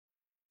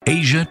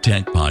Asia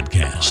Tech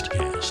Podcast.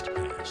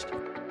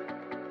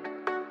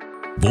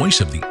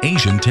 Voice of the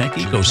Asian tech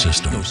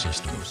ecosystem.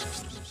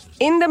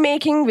 In the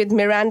Making with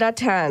Miranda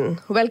Tan.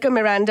 Welcome,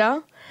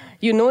 Miranda.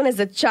 You're known as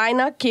the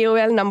China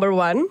KOL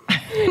 #1,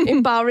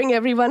 empowering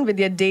everyone with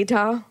their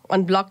data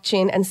on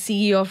blockchain and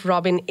CEO of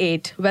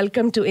Robin8.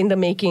 Welcome to In the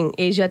Making,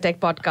 Asia Tech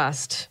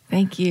Podcast.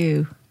 Thank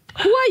you.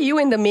 Who are you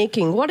in the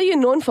making? What are you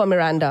known for,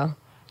 Miranda?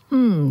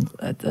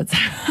 That's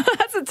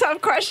a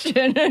tough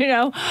question,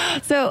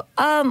 So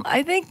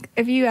I think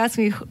if you ask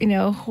me,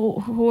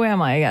 who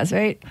am I guess,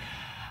 right?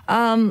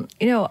 That's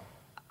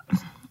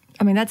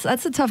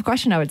a tough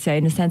question, I would say,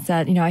 in the sense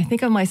that, I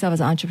think of myself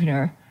as an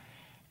entrepreneur.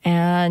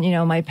 And,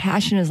 my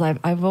passion is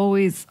I've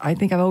always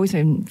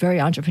been very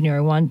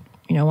entrepreneurial. Want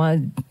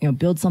to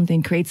build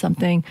something, create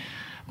something.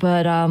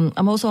 But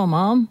I'm also a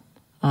mom.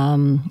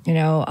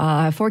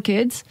 I have 4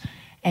 kids.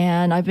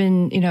 And I've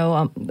been,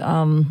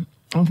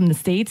 I'm from the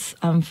States.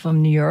 I'm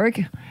from New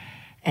York.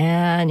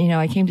 And,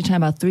 I came to China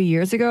about 3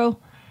 years ago.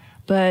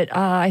 But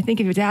I think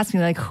if you were to ask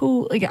me,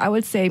 I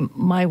would say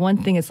my one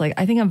thing is,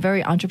 I think I'm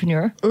very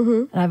entrepreneur.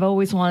 Mm-hmm. And I've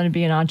always wanted to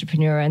be an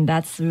entrepreneur. And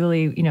that's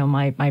really,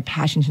 my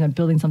passion,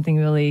 building something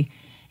really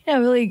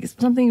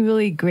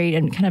great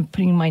and kind of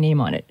putting my name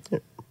on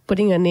it.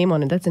 Putting your name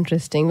on it, that's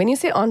interesting. When you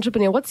say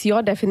entrepreneur, what's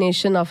your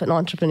definition of an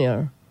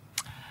entrepreneur?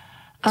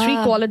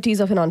 3 qualities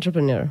of an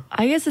entrepreneur.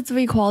 I guess the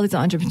 3 qualities of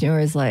an entrepreneur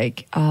is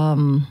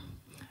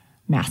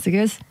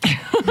masochist.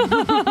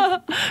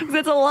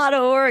 It's a lot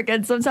of work,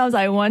 and sometimes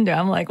I wonder.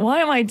 I'm like, why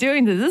am I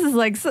doing this? This is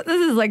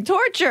like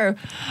torture.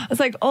 It's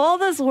like all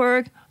this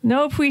work,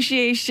 no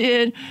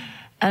appreciation,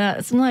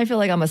 and sometimes I feel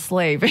like I'm a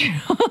slave.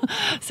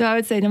 So I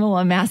would say number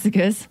 1,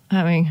 masochist.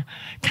 I mean,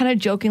 kind of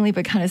jokingly,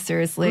 but kind of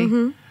seriously.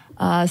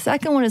 Mm-hmm.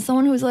 Second one is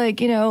someone who's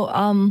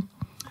someone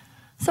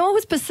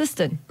who's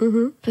persistent,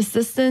 mm-hmm.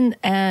 persistent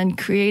and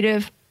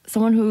creative.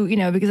 Someone who,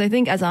 because I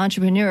think as an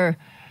entrepreneur,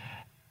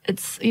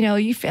 it's,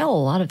 you fail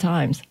a lot of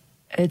times.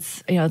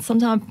 It's,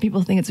 sometimes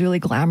people think it's really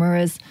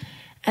glamorous.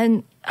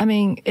 And I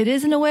mean, it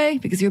is in a way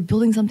because you're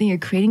building something, you're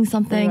creating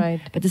something. Right.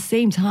 But at the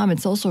same time,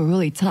 it's also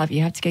really tough.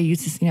 You have to get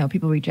used to,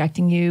 people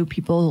rejecting you,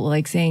 people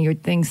saying your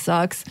thing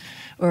sucks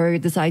or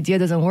this idea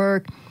doesn't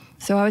work.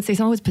 So I would say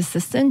someone who's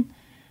persistent.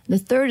 The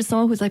third is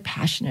someone who's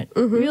passionate,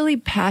 mm-hmm. really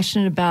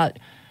passionate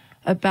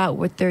about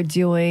what they're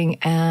doing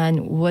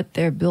and what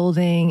they're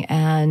building.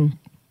 And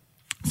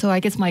so I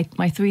guess my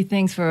 3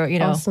 things for,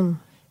 awesome.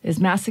 Is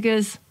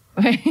masochist,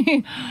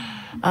 right?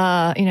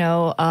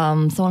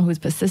 Someone who's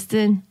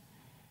persistent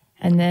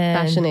and then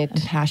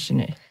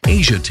passionate.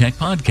 Asia Tech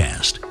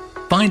Podcast.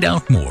 Find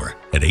out more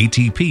at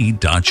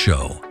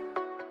atp.show.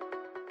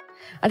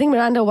 I think,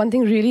 Miranda, one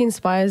thing really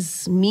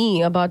inspires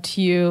me about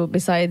you,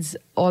 besides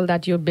all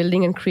that you're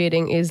building and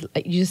creating, is,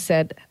 like you just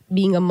said,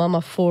 being a mom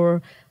of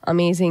 4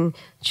 amazing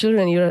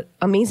children. You're an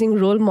amazing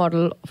role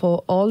model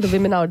for all the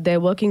women out there,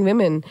 working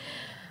women.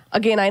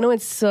 Again, I know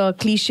it's a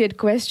cliched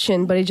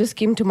question, but it just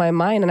came to my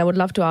mind, and I would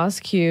love to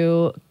ask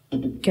you,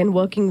 can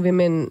working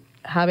women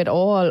have it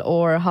all?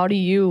 Or how do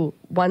you,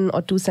 1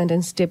 or 2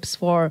 sentence tips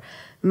for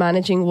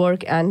managing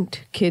work and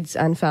kids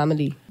and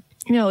family?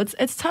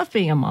 It's tough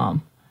being a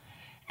mom.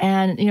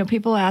 And,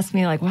 people ask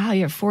me wow,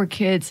 you have 4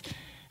 kids.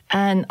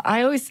 And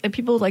I always,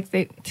 people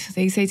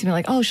they say to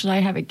me oh, should I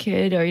have a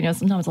kid? Or,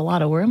 sometimes a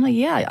lot of work. I'm like,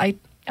 yeah,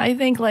 I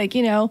think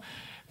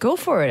go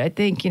for it. I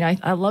think,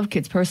 I love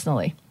kids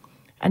personally.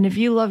 And if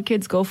you love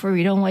kids, go for it. If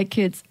you don't like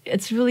kids,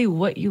 it's really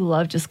what you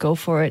love. Just go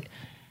for it.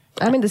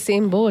 I'm in the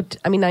same boat.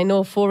 I mean, I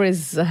know 4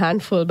 is a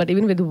handful, but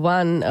even with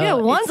 1...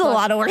 one's a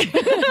lot of work.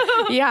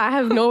 Yeah, I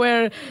have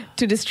nowhere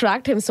to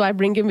distract him, so I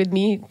bring him with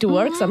me to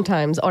work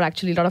sometimes, or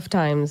actually a lot of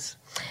times.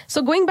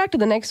 So going back to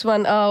the next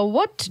one,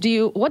 what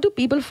do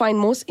people find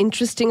most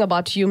interesting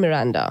about you,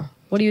 Miranda?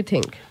 What do you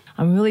think?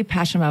 I'm really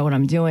passionate about what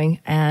I'm doing.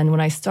 And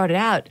when I started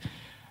out,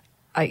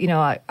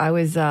 I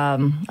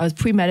was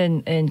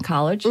pre-med in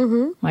college.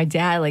 Mm-hmm. My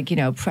dad,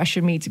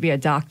 pressured me to be a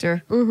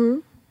doctor. Mm-hmm.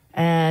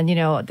 And,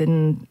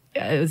 then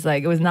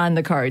it was not in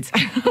the cards.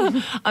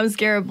 I'm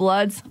scared of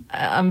bloods.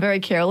 I'm very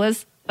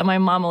careless. And my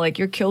mom will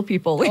you'll kill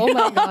people. Oh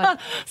my God.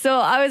 So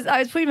I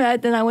was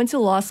pre-med. Then I went to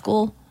law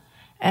school.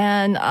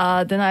 And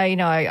then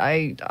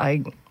I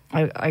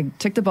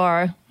took the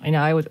bar.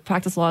 I would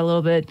practice law a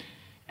little bit.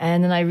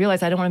 And then I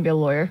realized I don't want to be a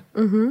lawyer.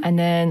 Mm-hmm. And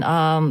then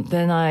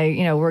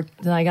I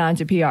worked. Then I got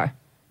into PR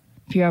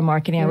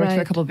marketing. I worked for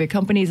a couple of big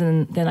companies,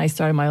 and then I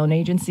started my own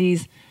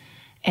agencies,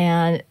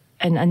 and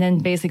then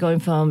basically going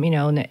from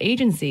an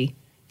agency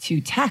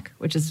to tech,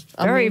 which is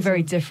very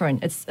very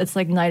different. It's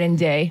like night and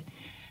day.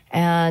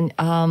 And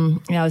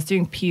I was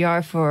doing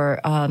PR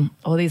for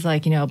all these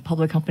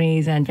public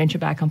companies and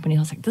venture-backed companies.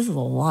 I was like, this is a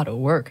lot of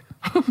work.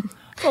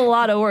 It's a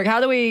lot of work. How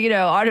do we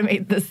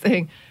automate this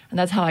thing? And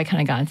that's how I kind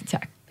of got into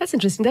tech. That's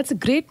interesting. That's a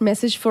great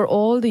message for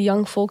all the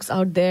young folks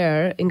out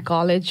there in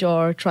college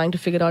or trying to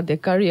figure out their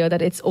career,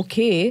 that it's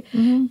okay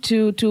mm-hmm.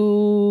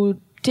 to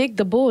take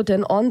the boat,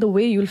 and on the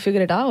way you'll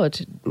figure it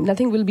out.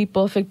 Nothing will be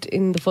perfect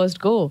in the first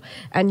go.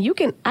 And you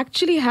can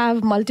actually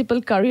have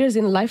multiple careers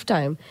in a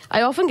lifetime.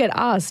 I often get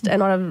asked,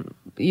 and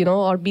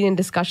or been in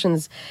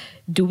discussions,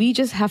 do we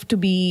just have to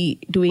be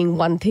doing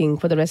one thing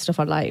for the rest of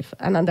our life?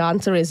 And the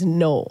answer is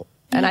no.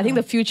 And I think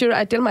the future,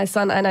 I tell my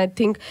son, and I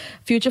think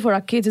future for our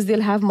kids is they'll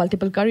have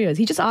multiple careers.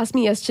 He just asked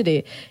me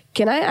yesterday,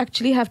 can I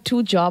actually have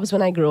 2 jobs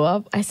when I grow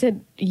up? I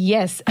said,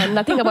 yes. And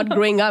nothing about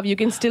growing up. You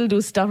can still do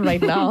stuff right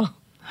now.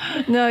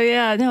 No,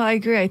 I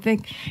agree. I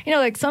think,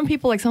 like some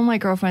people, like some of my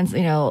girlfriends,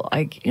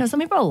 some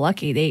people are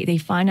lucky. They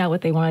find out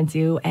what they want to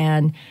do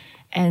and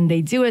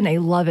they do it and they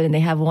love it and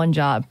they have one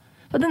job.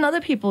 But then other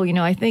people,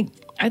 I think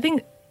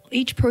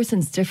each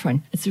person's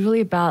different. It's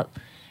really about,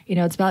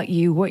 it's about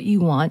you, what you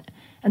want.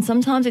 And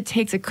sometimes it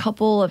takes a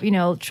couple of,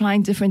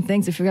 trying different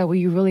things to figure out what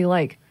you really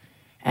like.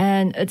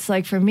 And it's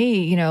like for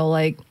me,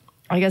 I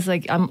guess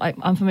like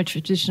I'm from a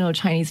traditional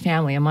Chinese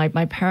family, and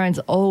my parents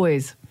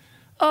always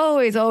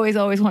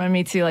wanted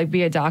me to like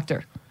be a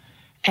doctor.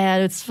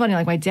 And it's funny,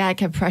 like my dad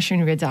kept pressuring me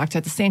to be a doctor.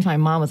 At the same time,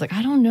 mom was like,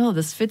 I don't know,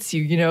 this fits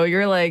you.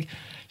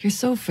 You're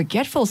so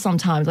forgetful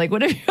sometimes. Like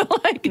whatever you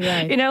like,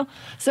 right.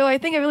 So I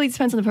think it really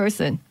depends on the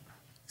person.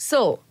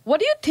 So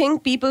what do you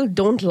think people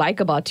don't like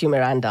about you,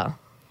 Miranda?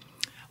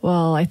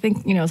 Well, I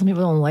think, some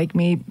people don't like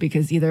me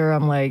because either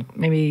I'm like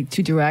maybe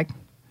too direct,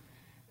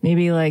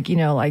 maybe like,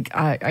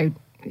 I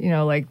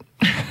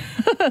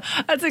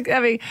that's like,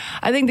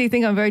 I think they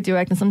think I'm very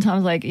direct, and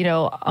sometimes like,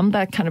 I'm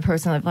that kind of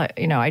person that like,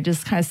 I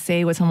just kind of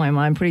say what's on my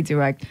mind, pretty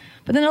direct.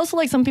 But then also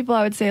like some people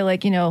I would say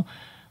like,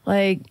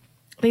 like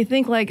they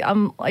think like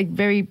I'm like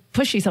very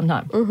pushy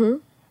sometimes. Mm-hmm.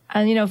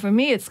 And, for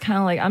me, it's kind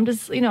of like, I'm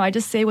just, I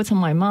just say what's on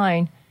my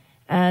mind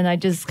and I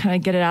just kind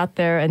of get it out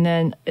there. And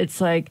then it's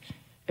like,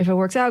 if it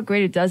works out,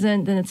 great. It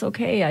doesn't, then it's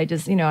okay. I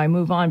just, I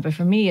move on. But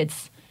for me,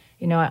 it's,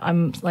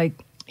 I'm like,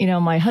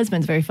 my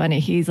husband's very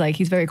funny. He's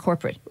very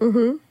corporate.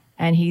 Mm-hmm.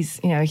 And he's,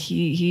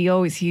 he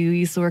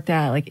used to work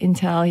at like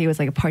Intel. He was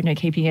like a partner at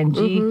KPMG.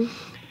 Mm-hmm.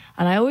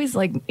 And I always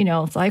like,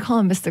 so I call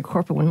him Mr.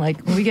 Corporate. When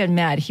we get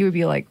mad, he would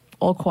be like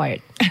all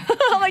quiet.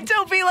 I'm like,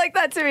 don't be like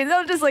that to me.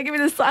 Don't just like give me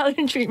the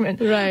silent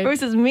treatment. Right.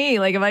 Versus me,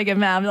 like if I get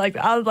mad,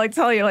 I'll like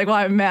tell you like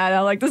why I'm mad.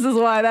 I'm like, this is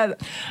why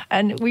that.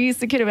 And we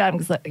used to kid about him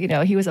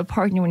because he was a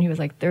partner when he was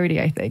like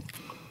 30, I think.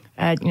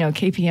 At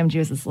KPMG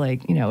was just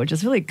like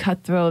just really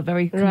cutthroat,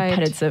 very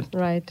competitive.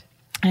 Right.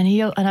 And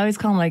I always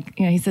call him like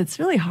he said it's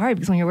really hard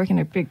because when you're working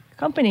in a big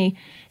company,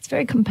 it's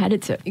very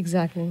competitive.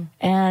 Exactly.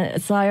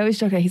 And so I always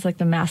joke that he's like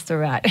the master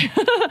rat.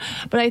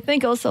 But I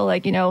think also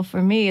like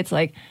for me it's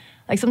like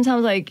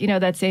sometimes like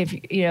that say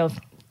if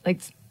like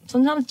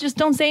sometimes just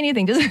don't say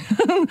anything, just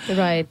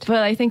right. But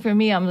I think for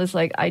me I'm just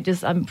like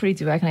I'm pretty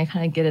direct and I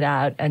kind of get it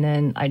out and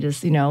then I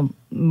just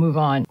move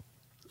on.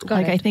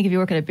 I think if you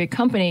work at a big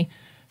company,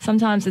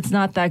 sometimes it's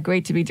not that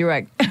great to be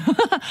direct.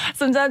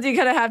 Sometimes you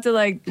kind of have to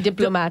like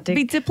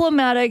be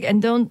diplomatic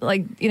and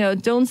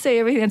don't say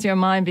everything that's in your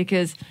mind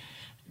because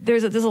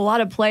there's a lot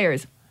of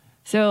players.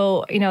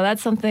 So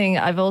that's something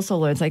I've also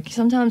learned. It's like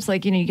sometimes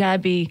like you gotta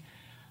be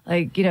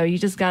like you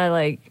just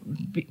gotta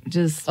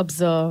just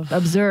observe.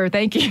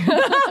 Thank you.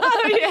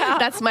 Yeah,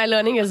 that's my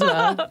learning as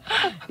well.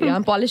 Yeah,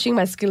 I'm polishing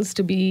my skills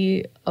to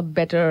be a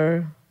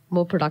better,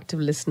 more productive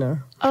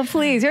listener. Oh,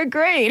 please, you're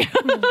great.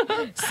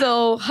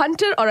 So,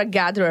 hunter or a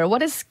gatherer,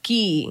 what is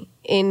key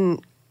in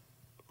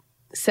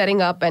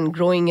setting up and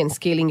growing and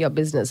scaling your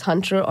business?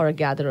 Hunter or a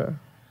gatherer?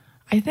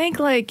 I think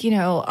I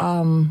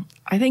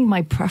think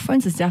my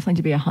preference is definitely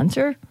to be a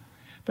hunter.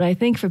 But I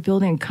think for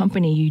building a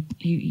company,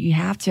 you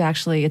have to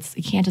actually,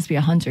 you can't just be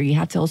a hunter. You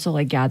have to also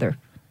like gather.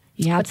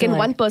 But can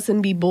one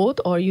person be both,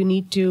 or you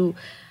need to?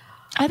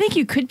 I think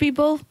you could be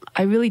both.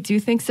 I really do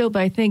think so.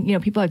 But I think,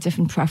 people have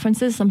different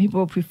preferences. Some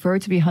people prefer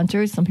to be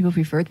hunters. Some people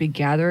prefer to be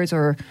gatherers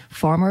or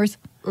farmers.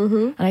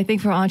 Mm-hmm. And I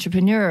think for an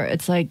entrepreneur,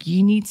 it's like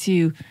you need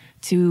to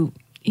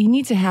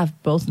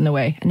have both in a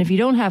way. And if you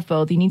don't have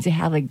both, you need to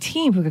have like a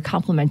team who could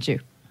complement you.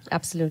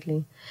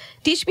 Absolutely.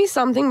 Teach me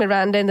something,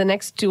 Miranda, in the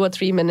next 2 or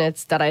 3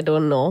 minutes that I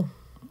don't know.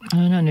 I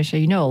don't know,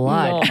 Nishtha. You know a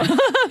lot.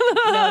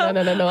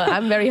 No.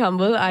 I'm very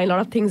humble. A lot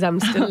of things I'm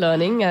still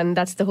learning, and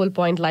that's the whole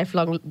point,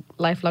 lifelong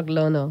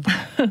learner.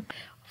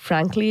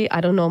 Frankly, I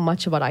don't know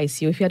much about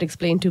ICO. If you had to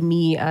explain to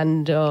me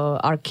and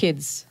our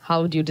kids,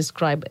 how would you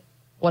describe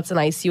what's an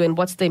ICO and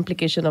what's the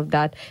implication of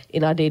that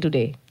in our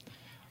day-to-day?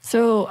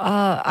 So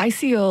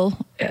ICO,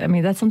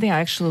 that's something I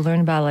actually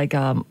learned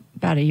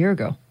about a year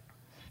ago.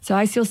 So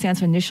ICO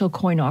stands for Initial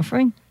Coin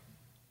Offering.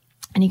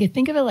 And you can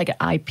think of it like an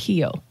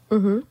IPO.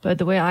 Mm-hmm. But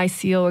the way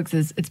ICO works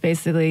is it's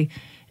basically,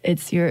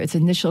 it's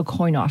initial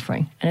coin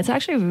offering. And it's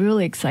actually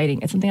really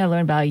exciting. It's something I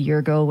learned about a year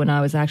ago when I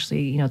was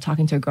actually,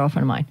 talking to a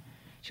girlfriend of mine.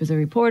 She was a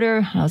reporter.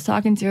 And I was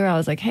talking to her. I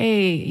was like,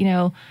 hey,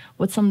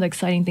 what's some of the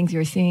exciting things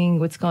you're seeing?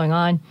 What's going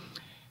on?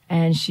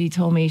 And she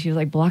told me, she was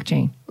like,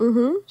 blockchain.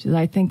 Mm-hmm. She was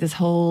like, I think this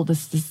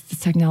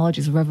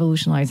technology is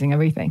revolutionizing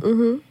everything.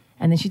 Mm-hmm.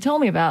 And then she told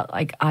me about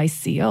like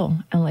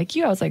ICO. And like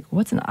I was like,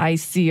 what's an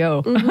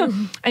ICO?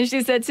 Mm-hmm. And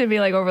she said to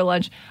me like over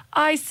lunch,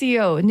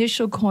 ICO,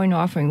 initial coin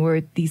offering,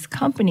 were these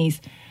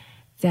companies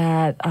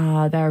that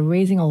are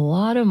raising a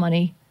lot of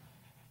money,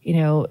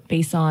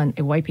 based on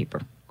a white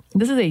paper.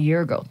 This is a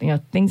year ago.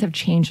 Things have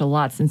changed a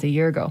lot since a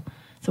year ago.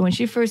 So when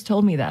she first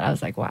told me that, I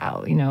was like,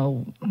 wow,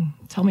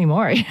 tell me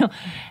more.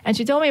 And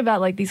she told me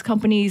about like these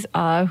companies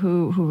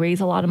who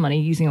raise a lot of money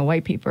using a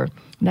white paper.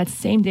 And that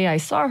same day I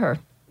saw her,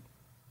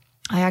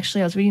 I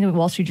was reading the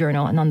Wall Street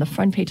Journal, and on the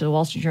front page of the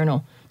Wall Street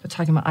Journal, they're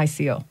talking about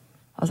ICO.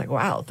 I was like,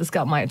 wow, this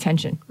got my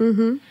attention.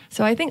 Mm-hmm.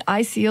 So I think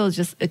ICO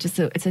is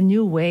it's a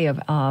new way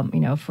of,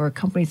 for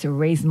companies to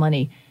raise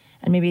money.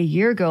 And maybe a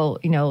year ago,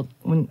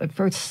 when it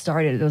first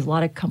started, there was a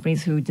lot of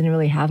companies who didn't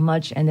really have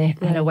much, and they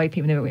had a white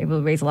paper and they were able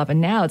to raise a lot. But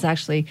now it's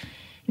actually,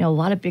 a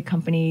lot of big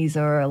companies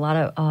or a lot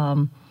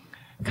of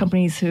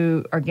companies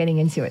who are getting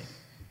into it.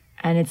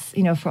 And it's,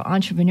 for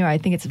entrepreneur, I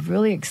think it's a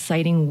really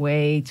exciting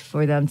way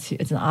for them to,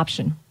 it's an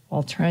option,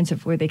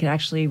 alternative where they can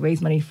actually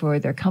raise money for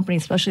their company,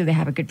 especially if they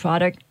have a good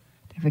product,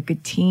 they have a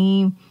good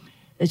team.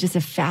 It's just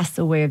a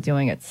faster way of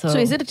doing it. So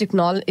is it a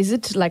technology? Is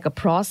it like a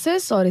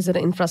process, or is it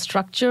an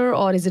infrastructure,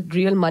 or is it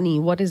real money?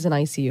 What is an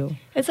ICO?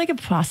 It's like a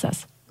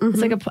process.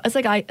 Mm-hmm. It's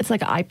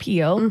like an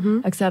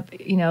IPO, except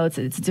it's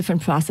a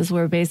different process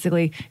where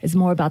basically it's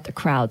more about the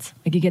crowds.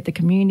 Like you get the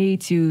community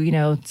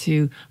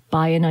to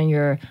buy in on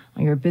your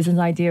business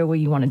idea, what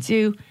you want to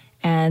do,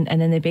 and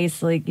then they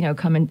basically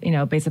come and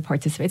basically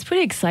participate. It's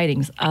pretty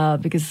exciting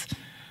because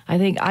I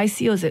think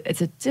ICO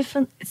it's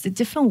a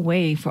different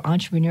way for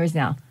entrepreneurs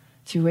now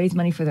to raise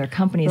money for their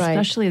company,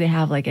 especially they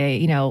have like a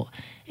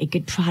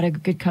good product, a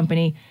good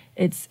company.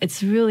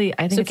 It's really,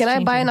 I think. So can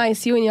I buy an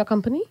ICO in your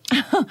company?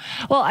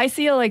 Well,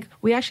 ICO, like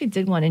we actually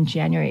did one in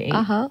January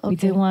 8th. Okay. We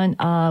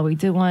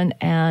did one,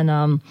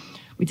 and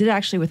we did it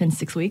actually within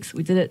 6 weeks.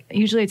 We did it.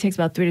 Usually it takes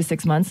about 3 to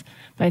 6 months,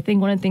 but I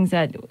think one of the things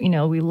that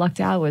we lucked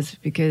out was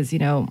because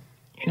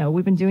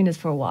we've been doing this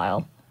for a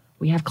while.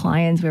 We have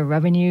clients, we have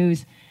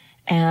revenues,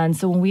 and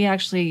so when we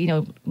actually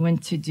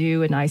went to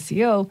do an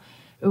ICO.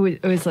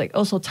 It was like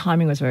also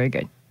timing was very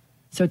good.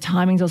 So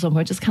timing is also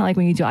important. Just kind of like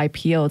when you do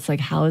IPO, it's like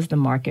how is the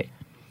market?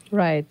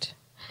 Right.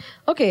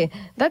 Okay,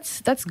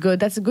 that's good.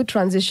 That's a good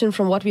transition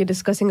from what we are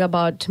discussing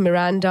about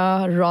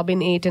Miranda,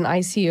 Robin8, and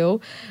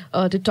ICO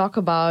to talk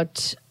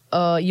about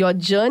your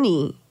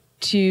journey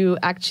to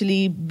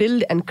actually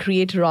build and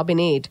create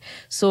Robin8.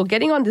 So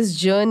getting on this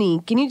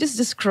journey, can you just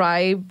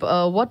describe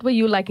what were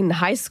you like in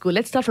high school?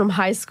 Let's start from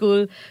high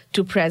school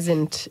to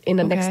present in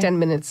the next 10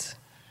 minutes.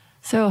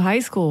 So high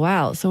school,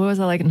 wow. So what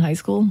was I like in high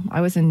school? I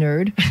was a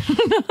nerd.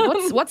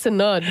 What's a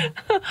nerd?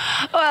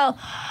 Well,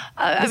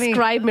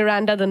 describe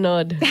Miranda the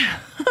nerd.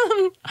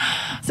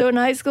 So in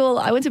high school,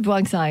 I went to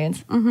Bronx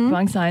Science. Mm-hmm.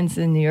 Bronx Science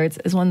in New York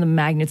is one of the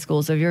magnet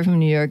schools. So if you're from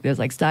New York, there's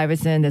like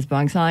Stuyvesant, there's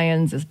Bronx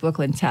Science, there's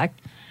Brooklyn Tech.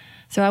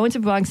 So I went to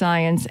Bronx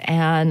Science,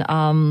 and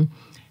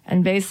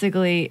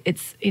basically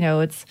it's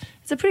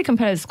a pretty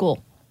competitive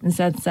school in the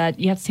sense that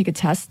you have to take a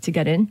test to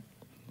get in.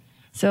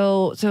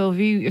 So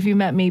if you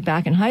met me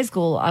back in high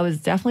school, I was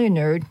definitely a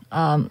nerd.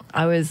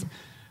 I was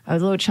a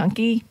little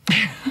chunky.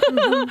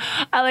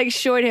 Mm-hmm. I like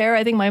short hair.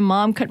 I think my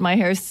mom cut my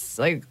hair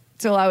like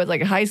till I was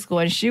like high school,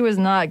 and she was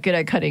not good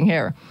at cutting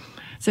hair.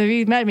 So if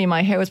you met me,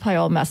 my hair was probably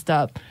all messed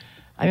up.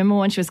 I remember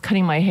when she was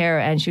cutting my hair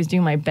and she was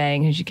doing my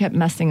bang, and she kept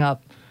messing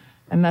up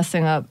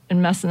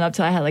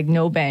till I had like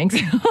no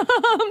bangs.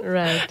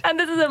 Right. And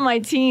this is in my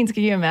teens.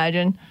 Can you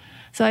imagine?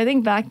 So I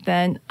think back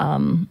then,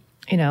 I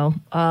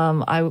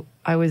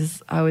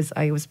was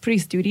pretty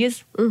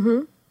studious.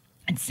 Mm-hmm.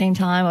 At the same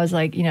time, I was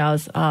like,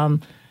 was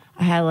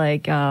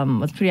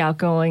pretty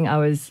outgoing. I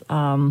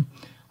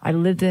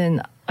lived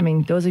in,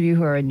 those of you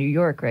who are in New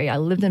York, right? I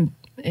lived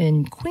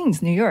in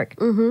Queens, New York.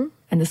 Mm-hmm.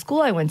 And the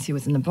school I went to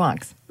was in the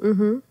Bronx.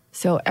 Mm-hmm.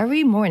 So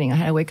every morning I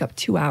had to wake up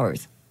 2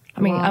 hours.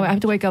 Wow. I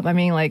have to wake up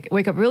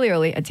really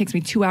early. It takes me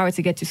 2 hours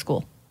to get to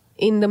school.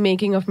 In the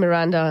making of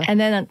Miranda. And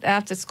then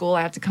after school,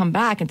 I have to come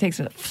back.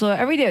 So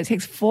every day it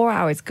takes 4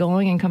 hours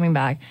going and coming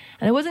back.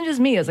 And it wasn't just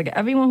me. It was like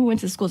everyone who went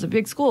to school. It's a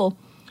big school.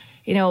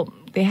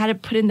 They had to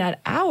put in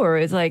that hour.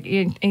 It's like,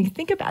 and you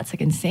think about it, it's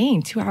like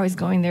insane. 2 hours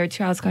going there,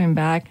 2 hours coming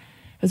back.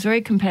 It was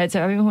very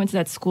competitive. Everyone who went to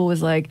that school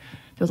was like,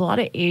 there was a lot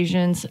of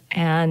Asians,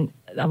 and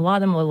a lot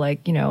of them were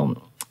like,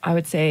 I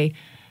would say,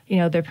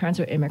 their parents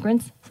were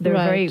immigrants. So they were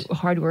very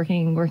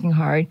hardworking, working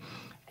hard.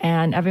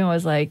 And everyone,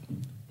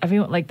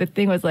 the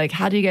thing was like,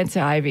 how do you get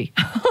into Ivy?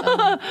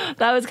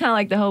 That was kind of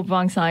like the whole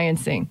Bronx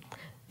Science thing.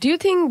 Do you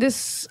think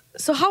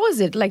so how is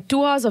it? Like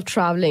 2 hours of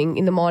traveling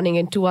in the morning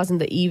and 2 hours in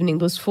the evening,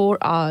 those 4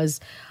 hours,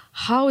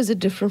 how is it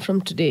different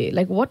from today?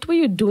 Like what were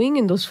you doing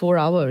in those 4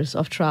 hours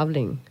of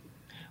traveling?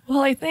 Well,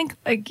 I think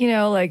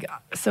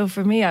so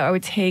for me, I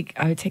would take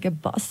a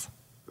bus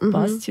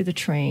to the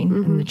train.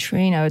 Mm-hmm. And the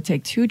train, I would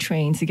take 2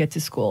 trains to get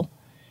to school.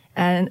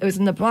 And it was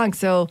in the Bronx.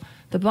 So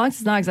the Bronx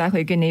is not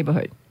exactly a good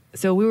neighborhood.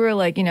 So we were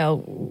like,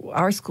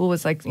 our school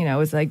was like, it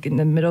was like in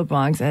the middle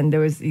Bronx, and there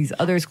was these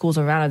other schools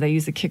around it that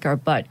used to kick our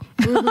butt.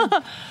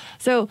 Mm-hmm.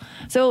 So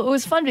it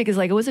was fun because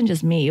like, it wasn't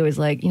just me. It was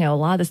like, a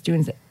lot of the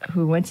students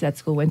who went to that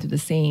school went through the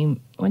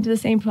same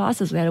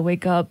process. We had to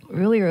wake up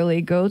really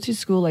early, go to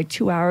school like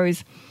 2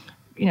 hours,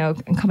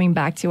 and coming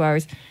back 2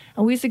 hours.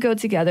 And we used to go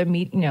together,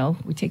 meet,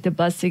 we take the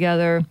bus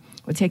together,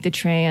 we take the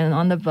train, and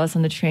on the bus,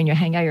 on the train, you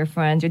hang out with your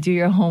friends, you do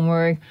your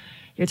homework,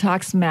 you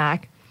talk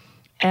smack.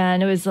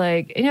 And it was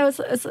like,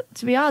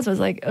 to be honest,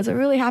 it was a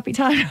really happy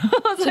time.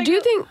 So do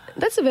you think,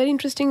 that's a very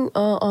interesting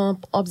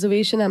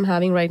observation I'm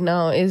having right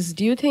now, is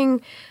do you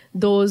think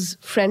those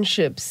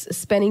friendships,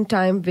 spending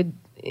time with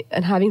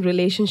and having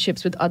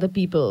relationships with other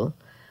people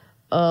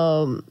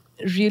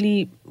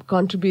really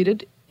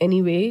contributed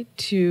anyway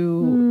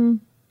to...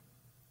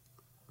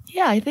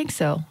 Yeah, I think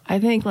so. I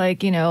think I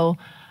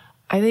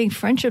think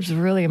friendship's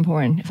really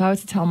important. If I was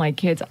to tell my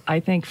kids,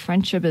 I think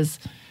friendship is,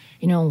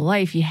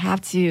 life, you have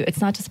to,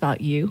 it's not just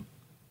about you.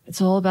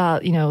 It's all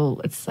about,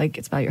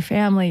 it's about your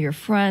family, your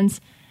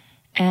friends.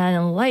 And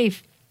in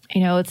life,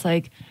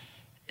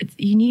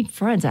 you need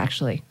friends,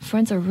 actually.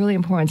 Friends are really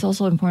important. It's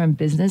also important in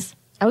business.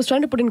 I was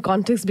trying to put in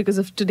context because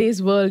of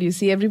today's world. You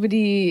see,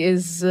 everybody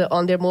is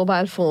on their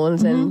mobile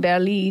phones and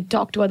barely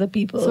talk to other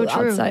people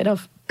outside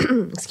of,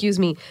 excuse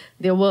me,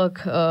 their work.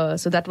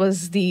 So that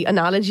was the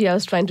analogy I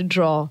was trying to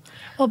draw.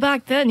 Well,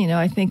 back then,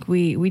 I think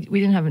we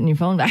didn't have a new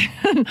phone back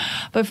then.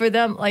 But for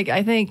them,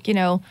 I think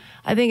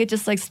it's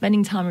just like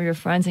spending time with your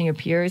friends and your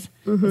peers.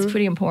 It's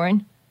pretty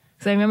important.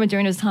 Because I remember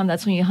during this time,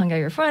 that's when you hung out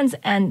with your friends,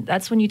 and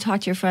that's when you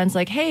talk to your friends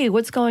like, hey,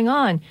 what's going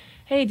on?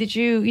 Hey, did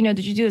you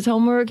do this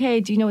homework? Hey,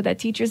 do you know what that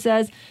teacher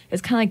says?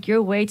 It's kind of like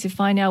your way to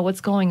find out what's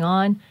going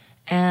on.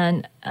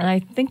 And I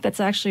think that's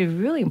actually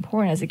really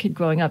important as a kid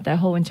growing up, that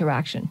whole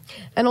interaction.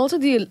 And also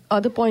the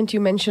other point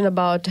you mentioned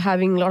about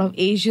having a lot of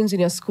Asians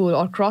in your school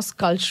or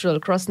cross-cultural,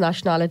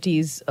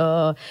 cross-nationalities.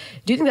 Do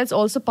you think that's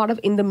also part of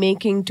in the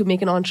making to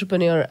make an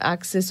entrepreneur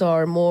access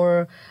or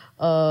more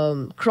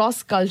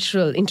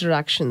cross-cultural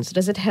interactions?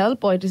 Does it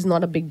help or it is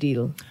not a big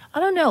deal? I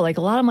don't know. Like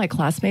a lot of my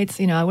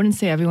classmates, I wouldn't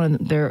say everyone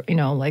there,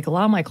 like a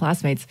lot of my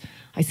classmates,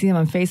 I see them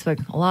on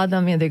Facebook. A lot of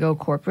them, they go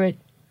corporate.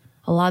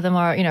 A lot of them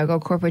are, go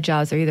corporate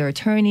jobs. They're either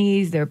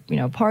attorneys, they're,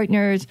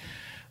 partners,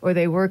 or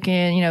they work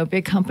in,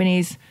 big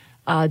companies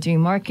doing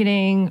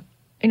marketing,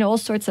 all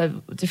sorts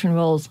of different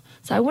roles.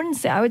 So I would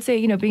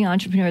say, being an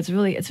entrepreneur, it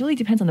really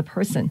depends on the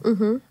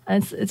person.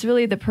 And it's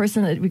really the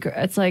person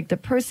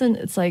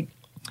it's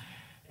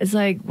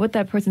like what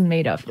that person's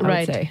made of, I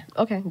would say.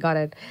 Okay, got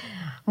it.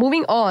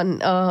 Moving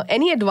on,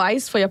 any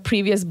advice for your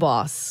previous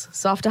boss?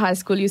 So after high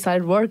school, you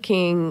started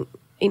working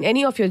in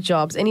any of your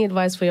jobs. Any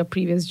advice for your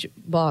previous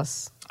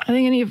boss? I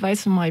think any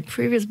advice from my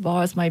previous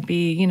boss might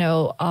be,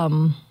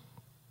 I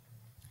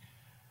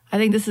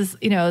think this is,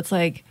 it's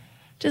like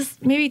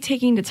just maybe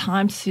taking the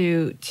time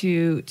to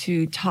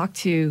talk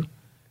to,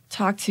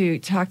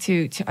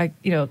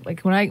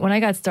 like when I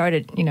got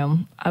started,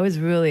 I was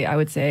really, I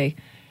would say,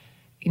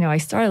 I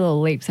started a little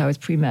late because I was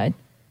pre-med.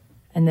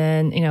 And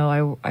then,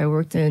 I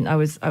worked I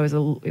was a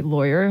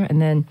lawyer. And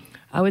then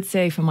I would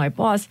say for my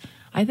boss,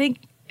 I think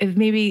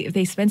if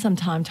they spent some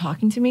time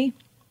talking to me,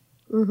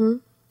 they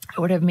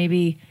would have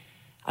maybe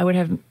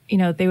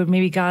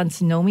gotten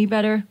to know me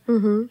better.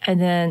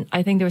 And then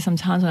I think there were some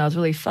times when I was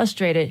really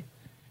frustrated.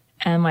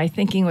 And my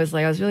thinking was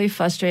like, I was really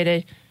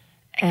frustrated.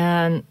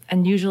 And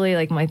usually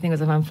like my thing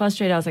was if I'm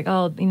frustrated, I was like,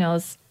 oh,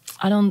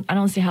 I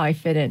don't see how I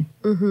fit in.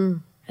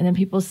 And then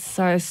people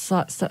start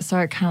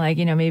kind of like,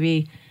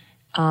 maybe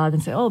then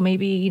say, oh,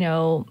 maybe,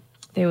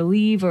 they will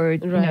leave or,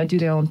 do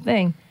their own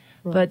thing.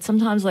 Right. But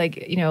sometimes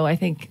like, I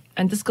think,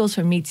 and this goes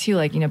for me too,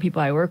 like,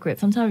 people I work with,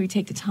 sometimes we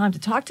take the time to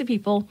talk to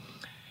people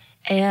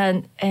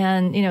and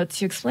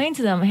to explain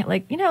to them,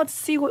 like, to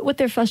see what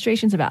their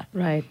frustration's about.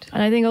 Right.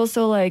 And I think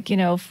also like,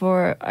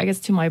 for, I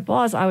guess to my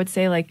boss, I would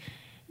say like,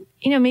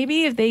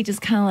 maybe if they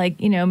just kind of like,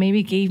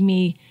 maybe gave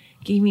me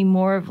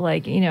more of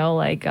like,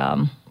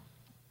 kind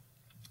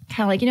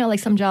of like, like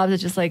some jobs,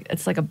 it's just like,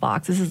 it's like a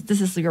box. This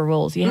is your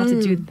roles. You have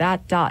to do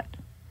that dot.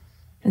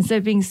 Instead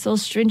of being so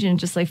stringent,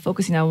 just like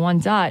focusing on one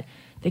dot,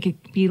 they could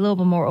be a little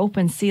bit more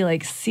open, see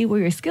where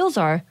your skills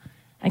are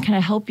and kind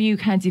of help you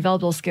kind of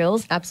develop those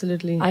skills.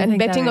 Absolutely. And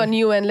betting on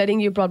you and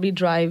letting you probably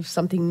drive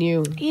something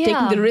new. Yeah,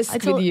 taking the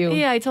risk with you.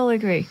 Yeah, I totally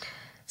agree.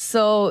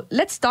 So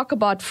let's talk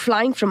about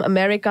flying from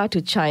America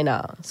to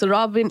China. So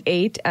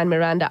Robin8 and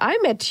Miranda, I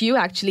met you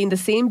actually in the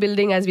same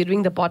building as we're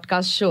doing the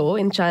podcast show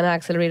in China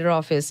Accelerator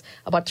office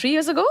about 3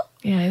 years ago.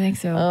 Yeah, I think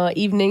so.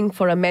 Evening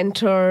for a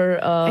mentor.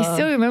 I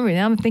still remember.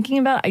 Now I'm thinking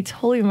about it. I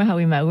totally remember how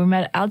we met. We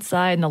met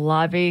outside in the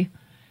lobby.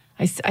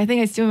 I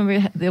think I still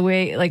remember the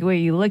way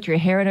you looked, your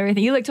hair and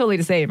everything. You look totally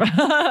the same.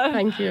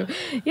 Thank you.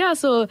 Yeah,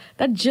 so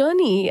that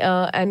journey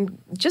and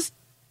just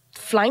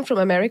flying from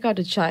America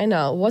to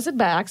China, was it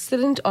by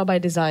accident or by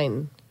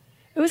design?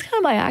 It was kind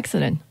of by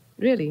accident.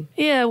 Really?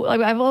 Yeah,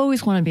 like I've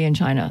always wanted to be in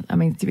China. I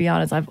mean, to be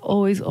honest, I've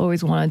always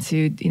wanted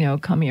to,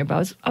 come here,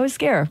 but I was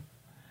scared.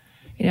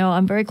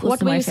 I'm very close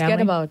to my family. What were you scared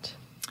about?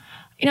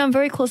 I'm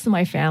very close to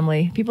my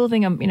family. People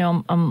think I'm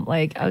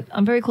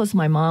very close to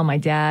my mom, my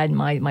dad,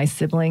 my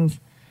siblings.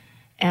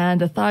 And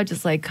the thought of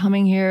just like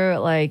coming here,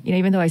 like,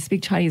 even though I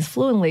speak Chinese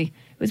fluently,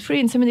 it was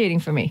pretty intimidating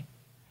for me.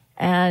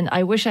 And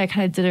I wish I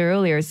kind of did it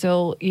earlier.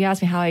 So you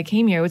asked me how I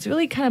came here. It was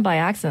really kind of by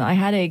accident. I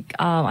had a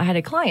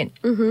client,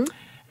 and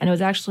it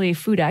was actually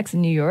FoodX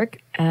in New York.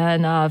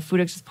 And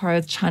FoodX is part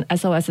of China,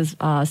 SOS's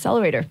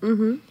accelerator.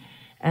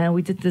 And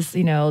we did this,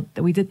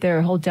 we did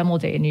their whole demo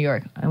day in New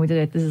York. And we did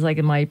it, this is like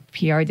in my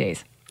PR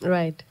days.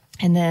 Right.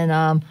 And then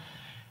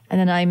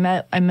I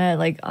met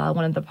like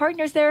one of the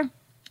partners there,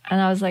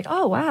 and I was like,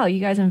 oh wow, you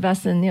guys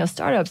invest in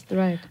startups,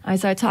 Right? I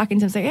started talking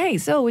to him, saying, hey,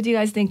 so what do you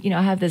guys think?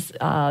 I have this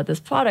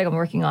product I'm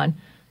working on,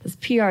 this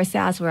PR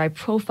SaaS where I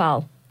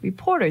profile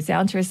reporters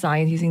down to a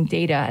science using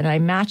data, and I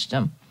matched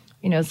them.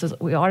 So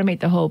we automate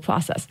the whole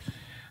process.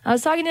 I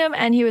was talking to him,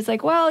 and he was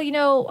like, well,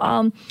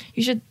 you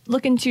should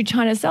look into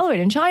China Accelerate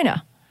in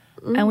China.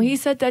 And when he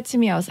said that to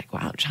me, I was like,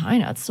 wow,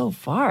 China, it's so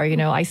far.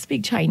 I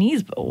speak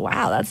Chinese, but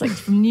wow, that's like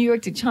from New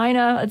York to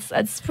China.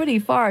 That's pretty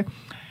far.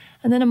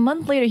 And then a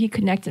month later, he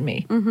connected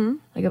me.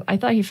 Like I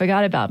thought he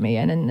forgot about me.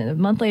 And then a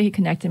month later, he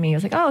connected me. He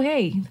was like, oh,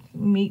 hey,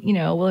 meet,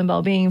 William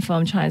Balbing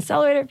from China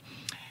Accelerator.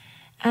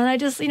 And I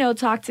just,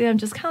 talked to him,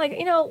 just kind of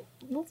like,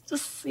 we'll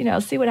just,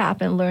 see what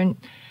happened, learn.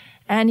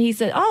 And he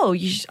said, oh,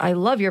 I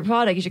love your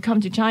product. You should come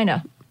to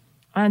China.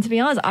 And to be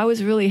honest, I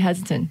was really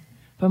hesitant.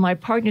 But my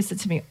partner said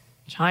to me,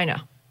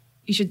 China.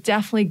 You should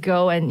definitely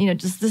go and,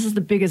 this is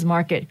the biggest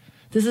market.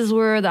 This is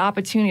where the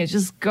opportunity is.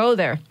 Just go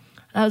there.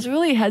 And I was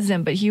really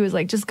hesitant, but he was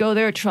like, just go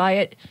there, try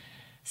it.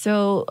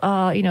 So,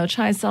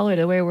 China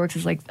Accelerator, the way it works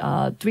is like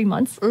 3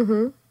 months.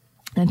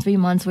 And 3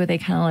 months where they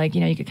kind of like,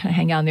 you could kind of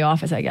hang out in the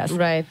office, I guess.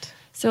 Right.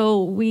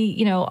 So we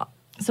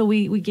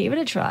gave it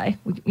a try.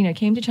 We,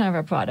 came to China for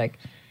our product.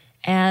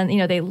 And,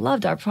 they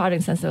loved our product in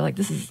the sense they're like,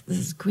 this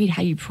is great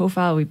how you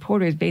profile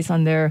reporters based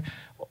on their,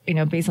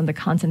 based on the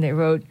content they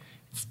wrote.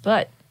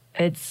 But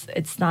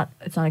it's not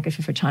a good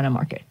fit for China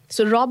market.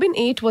 So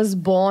Robin8 was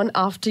born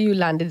after you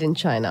landed in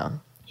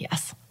China.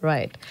 Yes.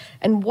 Right.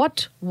 And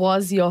what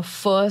was your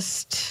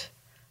first,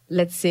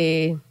 let's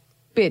say,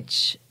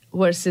 pitch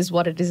versus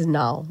what it is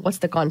now? What's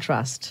the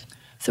contrast?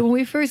 So when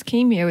we first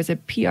came here, it was a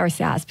PR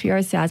SaaS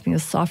being a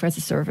software as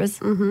a service,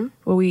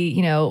 where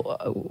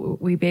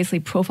we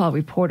basically profile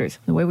reporters.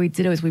 The way we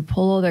did it was we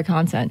pull all their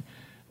content,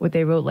 what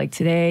they wrote like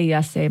today,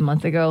 yesterday, a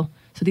month ago.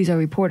 So these are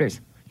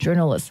reporters,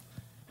 journalists.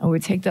 And we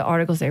take the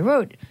articles they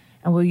wrote,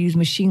 and we'll use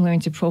machine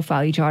learning to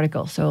profile each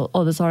article. So,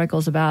 this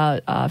article's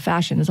about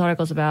fashion. This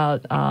article's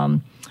about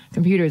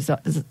computers.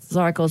 This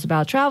article's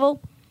about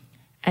travel.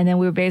 And then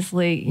we would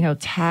basically,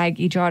 tag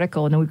each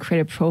article, and then we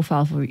create a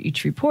profile for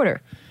each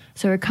reporter.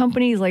 So, a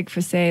company is like,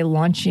 for say,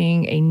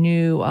 launching a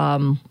new,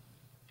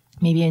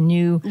 maybe a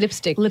new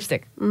lipstick.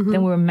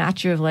 Then we're a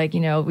matcher of like,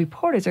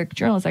 reporters or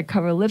journalists that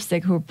cover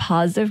lipstick who are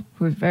positive,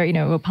 who are very,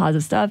 who are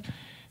positive stuff.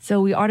 So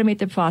we automate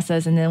the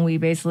process, and then we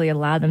basically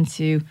allow them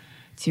to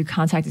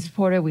contact this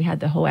reporter. We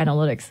had the whole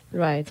analytics.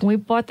 Right. So when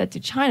we brought that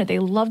to China, they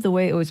loved the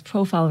way it was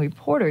profiling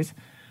reporters.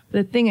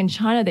 But the thing in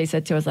China, they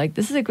said to us, like,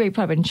 this is a great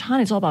product. But in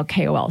China, it's all about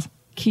KOLs,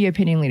 key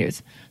opinion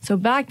leaders. So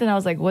back then, I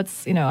was like,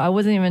 I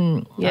wasn't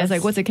even, I was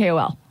like, what's a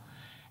KOL?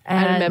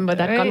 And, I remember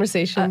that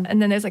conversation. And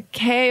then there's like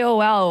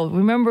KOL,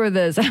 remember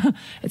this.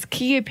 It's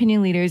key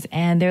opinion leaders,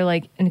 and they're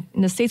like, in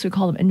the States, we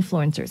call them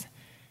influencers.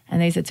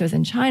 And they said to us,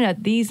 in China,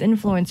 these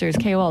influencers,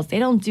 KOLs, they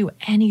don't do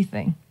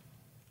anything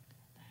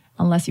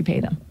unless you pay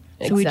them.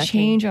 Exactly. So we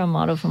change our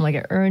model from like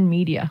an earned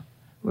media,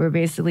 where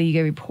basically you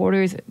get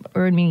reporters,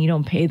 earned meaning you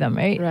don't pay them,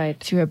 right? Right.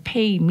 To a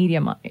paid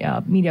media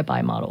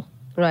buy model.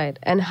 Right.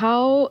 And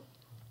how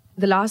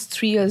the last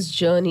 3 years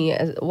journey,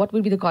 what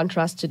would be the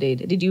contrast today?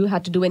 Did you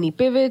have to do any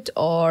pivot,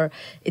 or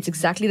it's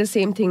exactly the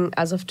same thing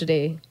as of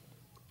today?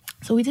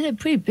 So we did a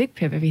pretty big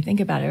pivot if you think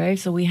about it, right?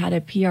 So we had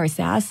a PR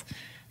SaaS.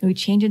 We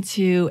changed it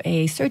to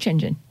a search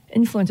engine,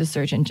 influencer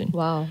search engine.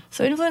 Wow.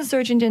 So influencer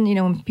search engine,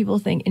 when people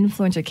think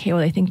influencer KOL,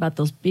 they think about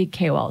those big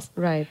KOLs.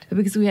 Right. But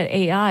because we had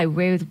AI,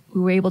 we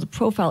were able to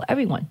profile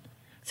everyone.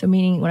 So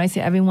meaning when I say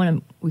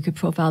everyone, we could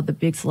profile the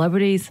big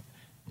celebrities,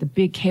 the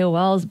big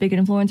KOLs, big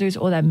influencers,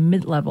 or that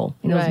mid-level,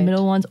 those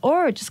middle ones,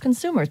 or just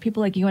consumers, people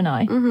like you and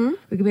I.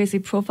 We could basically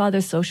profile their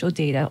social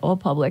data, all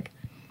public,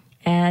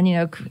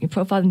 and,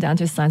 profile them down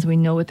to a science so we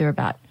know what they're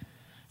about.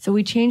 So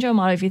we changed our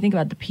model, if you think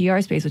about the PR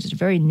space, which is a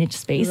very niche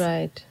space,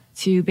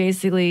 to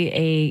basically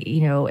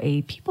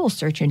a people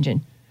search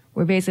engine,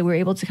 where basically we're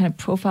able to kind of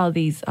profile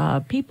these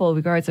people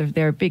regardless of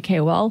their big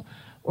KOL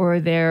or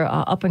their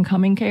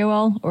up-and-coming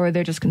KOL or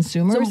they're just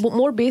consumers. So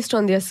more based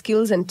on their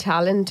skills and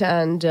talent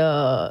and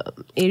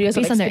areas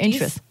based of expertise? Based on their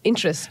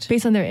interest.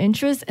 Based on their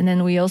interest, and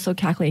then we also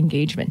calculate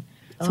engagement.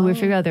 So we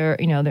figure out their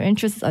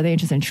interests. Are they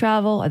interested in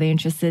travel? Are they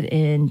interested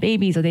in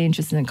babies? Are they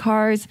interested in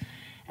cars?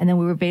 And then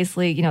we were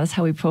basically, that's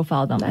how we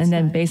profiled them. That's and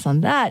then nice. Based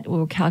on that, we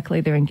will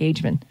calculate their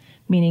engagement.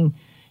 Meaning,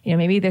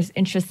 maybe they're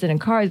interested in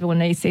cars, but when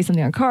they say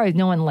something on cars,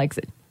 no one likes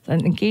it. So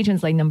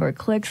engagement's like number of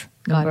clicks,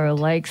 number of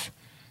likes,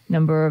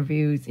 number of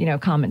views,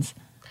 comments.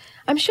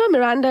 I'm sure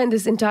Miranda, in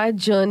this entire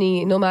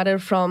journey, no matter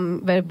from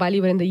while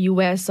you were in the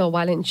US or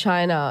while in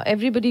China,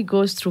 everybody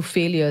goes through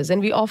failures.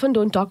 And we often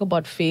don't talk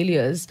about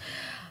failures.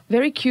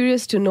 Very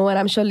curious to know, and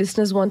I'm sure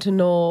listeners want to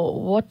know,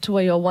 what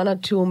were your one or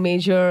two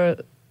major,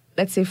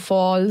 let's say,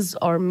 falls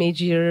or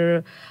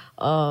major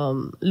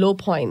low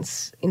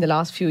points in the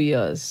last few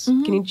years?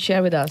 Can you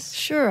share with us?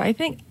 Sure. I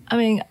think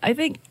I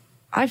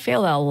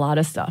failed at a lot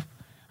of stuff.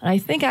 And I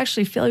think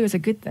actually failure is a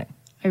good thing.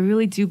 I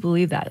really do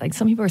believe that. Like,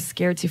 some people are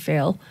scared to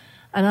fail.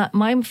 And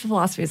my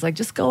philosophy is like,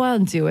 just go out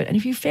and do it. And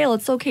if you fail,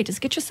 it's okay.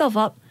 Just get yourself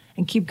up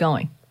and keep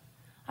going.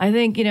 I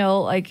think, you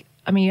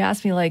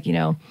asked me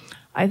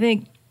I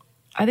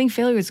think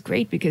failure is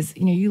great because,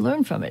 you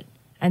learn from it.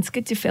 And it's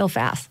good to fail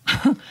fast.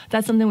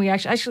 That's something we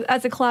actually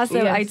that's a class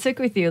that I took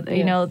with you,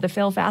 the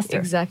fail faster.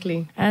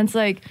 Exactly. And it's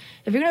like,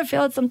 if you're going to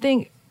fail at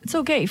something, it's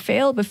okay.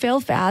 Fail, but fail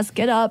fast.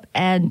 Get up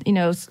and,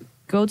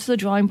 go to the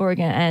drawing board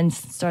again and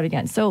start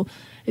again. So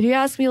if you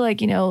ask me,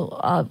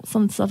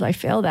 some stuff I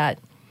failed at,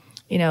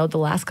 the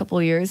last couple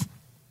of years,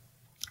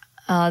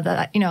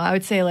 I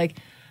would say,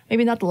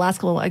 maybe not the last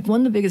couple,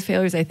 one of the biggest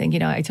failures, I think,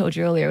 I told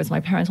you earlier, was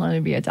my parents wanted me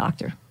to be a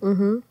doctor.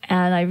 Mm-hmm.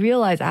 And I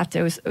realized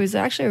after, it was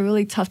actually a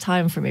really tough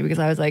time for me because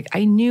I was like,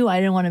 I knew I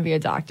didn't want to be a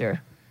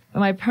doctor. But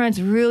my parents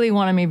really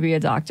wanted me to be a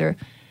doctor.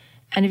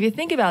 And if you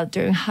think about it,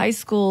 during high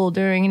school,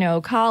 during,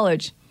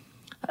 college,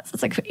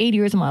 that's like for 8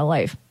 years of my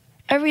life.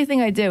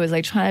 Everything I did was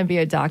trying to be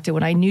a doctor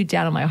when I knew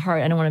down in my heart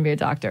I didn't want to be a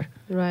doctor.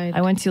 Right.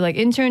 I went to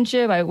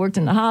internship, I worked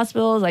in the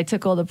hospitals, I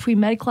took all the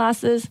pre-med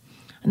classes.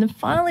 And then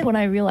finally when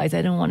I realized I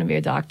didn't want to be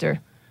a doctor,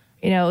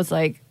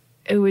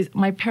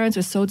 my parents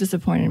were so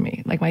disappointed in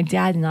me. My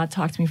dad did not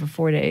talk to me for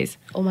 4 days.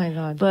 Oh my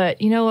God. But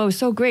it was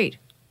so great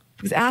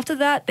because after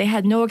that, they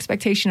had no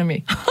expectation of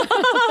me.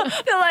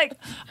 They're like,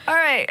 all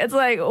right, it's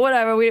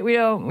whatever.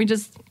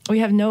 We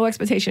have no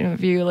expectation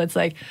of you. It's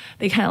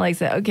they kind of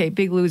said, okay,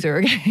 big loser.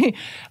 Okay.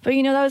 But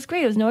that was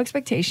great. There was no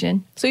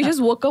expectation. So you just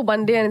woke up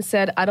one day and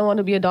said, I don't want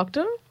to be a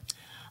doctor?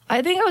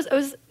 I think it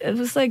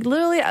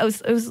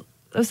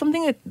was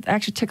something that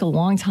actually took a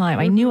long time.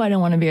 I knew I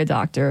didn't want to be a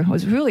doctor. It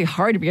was really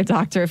hard to be a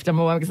doctor,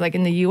 number one, because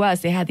in the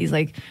US, they had these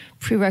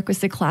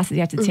prerequisite classes you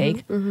have to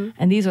take. Mm-hmm.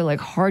 And these are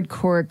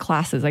hardcore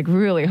classes,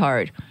 really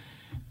hard.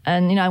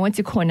 And, I went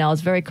to Cornell.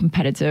 It's very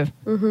competitive.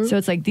 Mm-hmm. So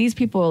it's these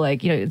people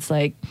it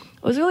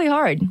was really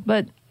hard.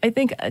 But I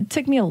think it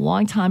took me a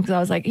long time because I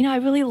was I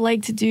really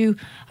like to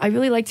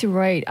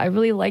write. I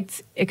really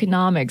liked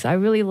economics. I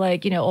really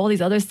all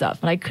these other stuff.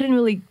 But I couldn't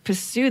really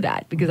pursue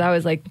that because I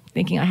was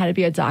thinking I had to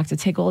be a doctor,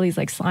 take all these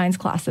science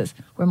classes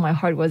where my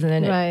heart wasn't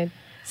in it. Right.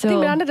 So, I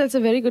think, Miranda, that's a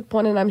very good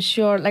point, and I'm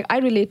sure, I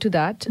relate to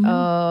that.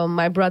 Mm-hmm.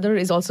 My brother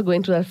is also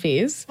going through that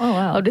phase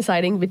of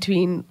deciding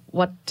between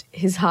what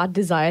his heart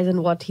desires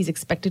and what he's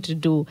expected to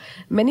do.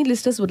 Many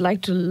listeners would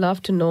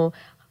love to know,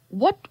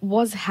 what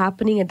was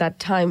happening at that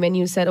time when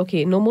you said,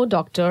 okay, no more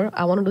doctor,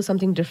 I want to do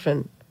something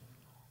different?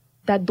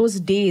 That those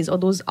days or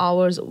those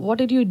hours, what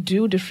did you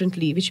do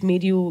differently which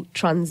made you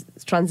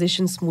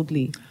transition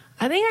smoothly?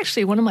 I think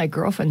actually one of my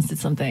girlfriends did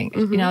something.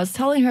 Mm-hmm. I was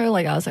telling her, I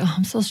was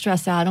I'm so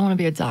stressed out. I don't want to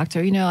be a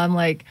doctor. I think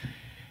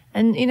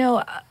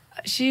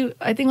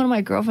one of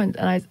my girlfriends,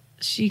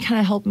 she kind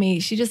of helped me.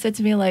 She just said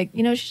to me,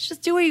 you should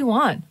just do what you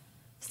want.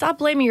 Stop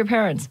blaming your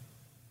parents.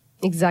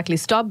 Exactly.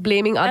 Stop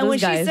blaming others, and when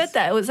guys. she said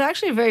that, it was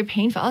actually very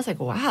painful. I was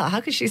wow,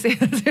 how could she say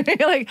that to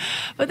me?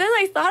 But then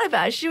I thought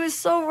about it. She was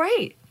so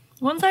right.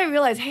 Once I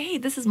realized, hey,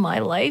 this is my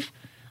life.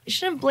 I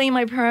shouldn't blame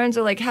my parents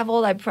or have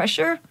all that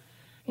pressure.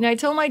 I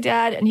told my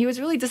dad, and he was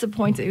really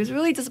disappointed. He was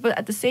really disappointed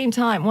at the same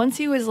time. Once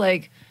he was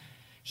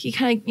he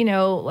kind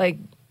of, I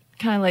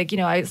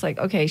was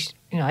okay,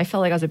 I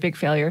felt like I was a big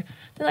failure.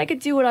 Then I could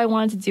do what I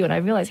wanted to do. And I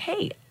realized,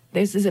 hey,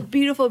 this is a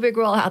beautiful big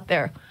world out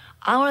there.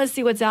 I want to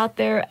see what's out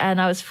there. And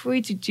I was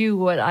free to do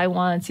what I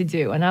wanted to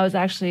do. And I was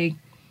actually,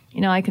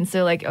 I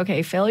consider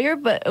okay, failure,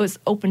 but it was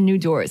open new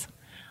doors.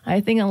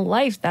 I think in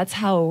life, that's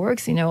how it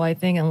works. I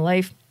think in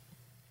life,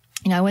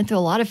 I went through a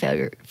lot of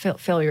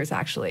failures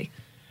actually.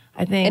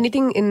 I think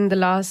anything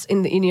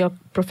in your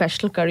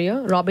professional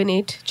career,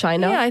 Robin8,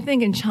 China? Yeah, I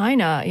think in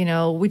China,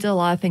 we did a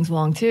lot of things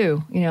wrong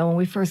too. When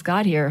we first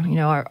got here,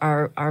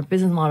 our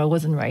business model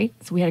wasn't right.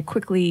 So we had to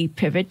quickly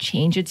pivot,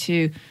 change it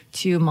to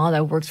a model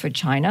that works for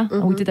China. Mm-hmm.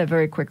 And we did that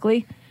very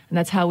quickly. And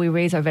that's how we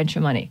raised our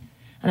venture money.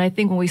 And I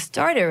think when we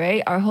started,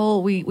 right,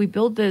 we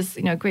built this,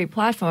 great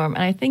platform.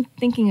 And I think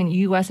thinking in the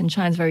US and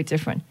China is very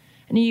different.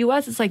 In the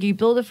US, it's you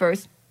build it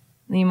first,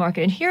 then you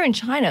market. And here in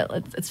China,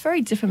 it's very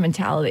different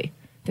mentality.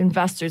 The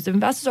investors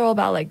are all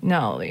about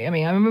no. I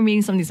remember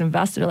meeting some of these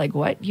investors,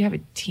 what? You have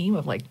a team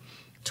of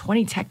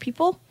 20 tech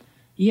people?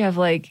 You have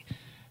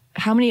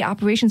how many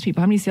operations people?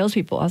 How many sales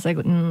people? I was I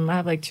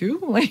have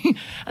 2.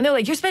 And they're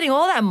you're spending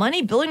all that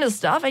money building this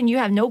stuff and you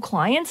have no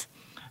clients?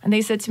 And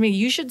they said to me,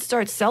 you should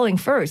start selling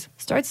first.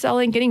 Start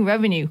selling, getting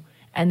revenue,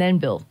 and then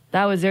build.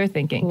 That was their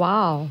thinking.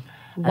 Wow.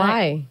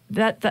 Why?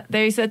 That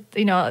they said,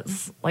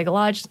 it's a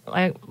large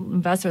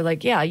investor,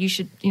 yeah, you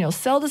should,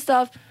 sell the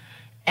stuff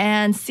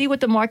and see what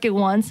the market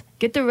wants,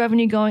 get the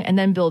revenue going, and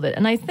then build it.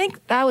 And I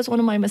think that was one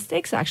of my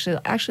mistakes, actually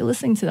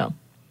listening to them.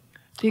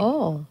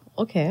 Oh,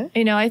 okay.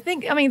 I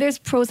think, there's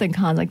pros and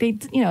cons.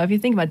 If you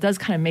think about it, it does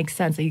kind of make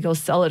sense that you go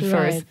sell it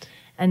first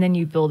and then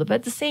you build it. But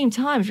at the same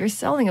time, if you're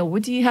selling it,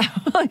 what do you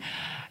have?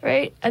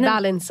 Right? And then,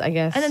 balance, I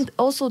guess. And then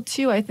also,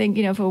 too, I think,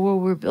 for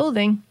what we're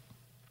building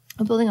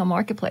a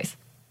marketplace.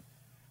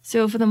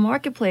 So for the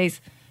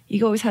marketplace,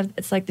 you always have,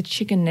 it's like the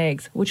chicken and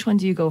eggs. Which one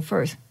do you go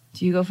first?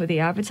 Do you go for the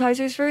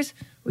advertisers first,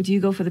 or do you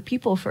go for the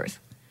people first?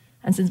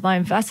 And since my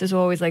investors were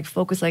always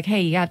focused,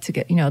 hey, you have to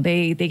get,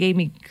 they gave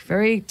me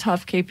very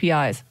tough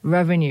KPIs,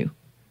 revenue.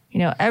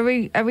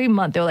 Every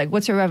month they were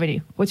what's your revenue?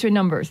 What's your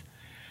numbers?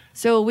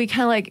 So we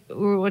kind of like,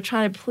 we're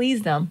trying to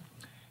please them.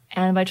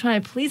 And by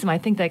trying to please them, I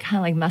think that kind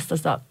of like messed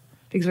us up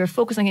because we're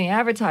focused on getting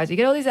advertisers. You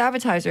get all these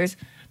advertisers,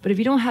 but if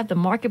you don't have the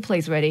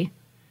marketplace ready,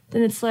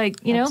 then it's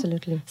like, you know.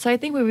 Absolutely. So I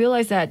think we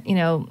realized that, you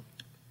know,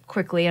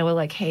 quickly, and we're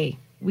like, hey,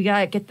 we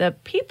got to get the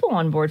people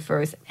on board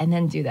first and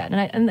then do that.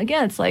 And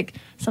again, it's like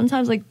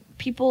sometimes like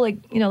people like,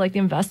 you know, like the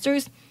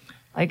investors,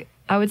 like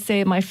I would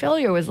say my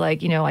failure was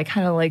like, you know, I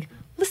kind of like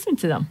listened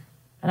to them.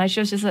 And I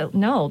should have just said,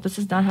 no, this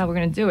is not how we're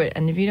going to do it.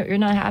 And if you're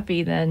not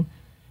happy, then,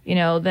 you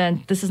know,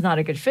 then this is not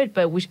a good fit.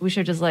 But we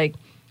should just like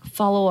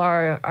follow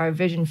our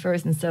vision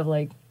first instead of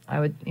like, I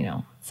would, you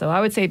know. So I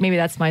would say maybe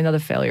that's my another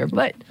failure.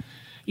 But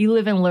you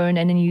live and learn,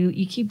 and then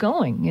you keep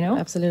going, you know?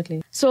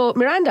 Absolutely. So,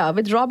 Miranda,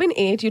 with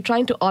Robin8, you're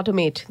trying to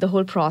automate the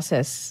whole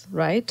process,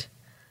 right?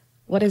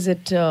 What is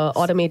it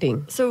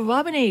automating? So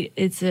Robin8,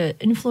 it's an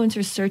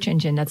influencer search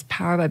engine that's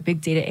powered by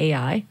big data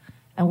AI.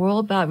 And we're all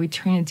about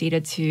returning data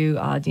to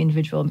the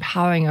individual,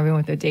 empowering everyone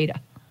with their data.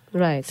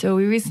 Right. So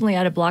we recently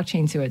added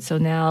blockchain to it. So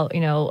now, you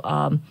know,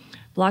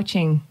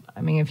 blockchain,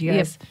 I mean, if you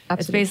guys, it's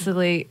just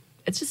basically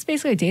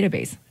a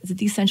database. It's a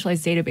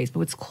decentralized database. But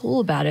what's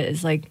cool about it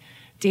is like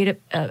data,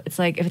 it's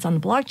like if it's on the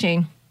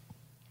blockchain,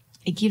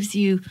 it gives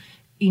you,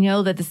 you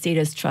know that this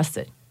data is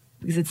trusted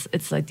because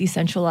it's like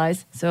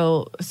decentralized.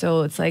 So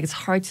it's like, it's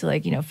hard to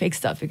like, you know, fake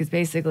stuff because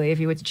basically if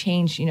you were to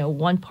change, you know,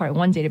 one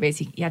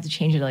database, you have to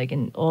change it like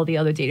in all the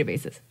other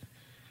databases.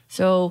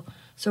 So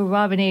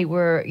Robin8,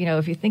 we're, you know,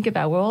 if you think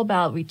about it, we're all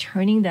about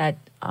returning that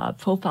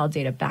profile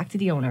data back to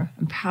the owner,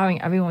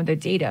 empowering everyone with their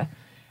data.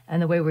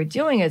 And the way we're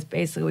doing it is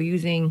basically we're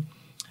using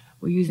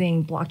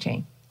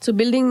blockchain. So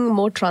building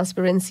more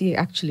transparency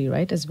actually,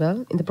 right, as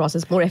well, in the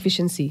process, more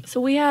efficiency. So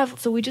we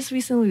just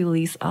recently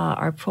released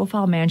our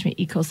profile management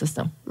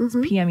ecosystem, it's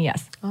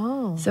PMES.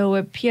 Oh. So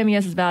what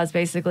PMES is about is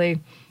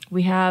basically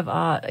we have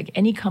like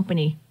any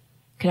company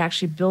could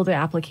actually build their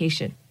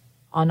application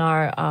on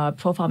our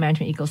profile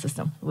management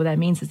ecosystem. What that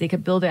means is they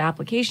could build their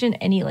application,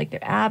 any like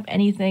their app,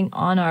 anything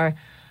on our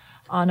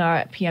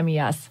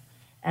PMES.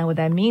 And what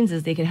that means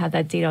is they could have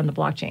that data on the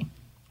blockchain.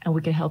 And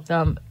we can help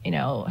them, you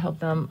know,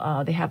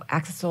 they have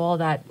access to all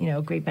that, you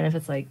know, great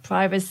benefits like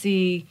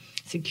privacy,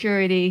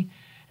 security.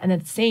 And at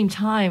the same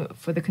time,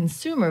 for the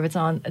consumer, if it's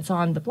on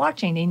the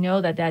blockchain, they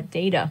know that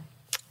data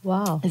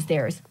is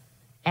theirs.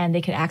 And they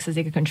can access,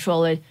 they can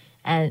control it.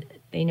 And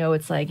they know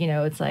it's like, you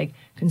know, it's their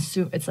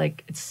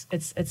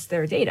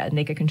data and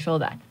they can control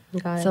that.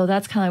 So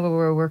that's kind of what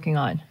we're working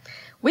on.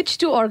 Which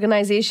two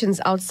organizations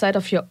outside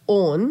of your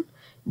own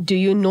do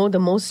you know the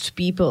most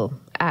people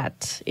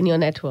at in your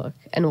network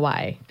and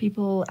why?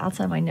 People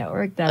outside my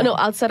network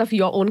outside of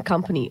your own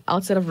company,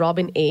 outside of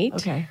Robin8.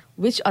 Okay.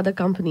 Which other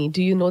company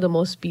do you know the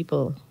most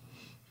people?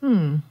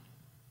 Well,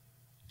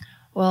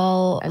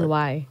 and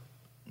why?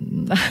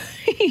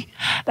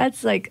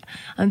 That's like,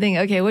 I'm thinking,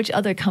 okay, which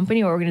other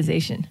company or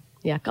organization?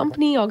 Yeah,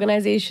 company,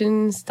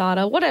 organization,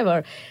 startup,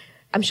 whatever.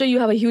 I'm sure you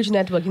have a huge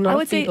network. You know, I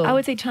would say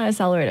China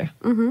Accelerator.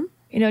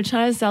 You know,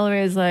 China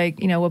Accelerator is like,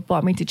 you know, what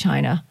brought me to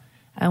China.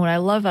 And what I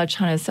love about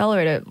China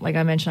Accelerator, like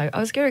I mentioned, I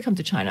was scared to come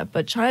to China,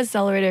 but China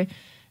Accelerator,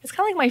 it's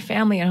kind of like my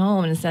family at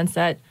home in the sense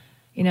that,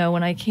 you know,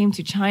 when I came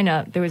to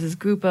China, there was this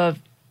group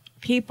of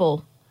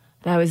people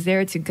that was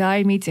there to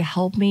guide me, to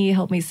help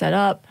me set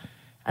up.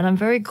 And I'm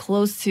very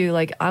close to,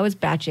 like, I was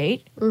batch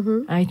 8.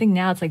 And I think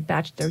now it's like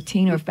batch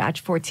 13 or batch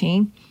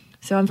 14.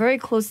 So I'm very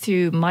close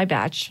to my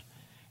batch.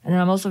 And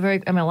then I'm also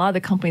a lot of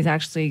the companies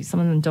actually, some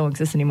of them don't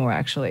exist anymore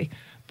actually.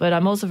 But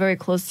I'm also very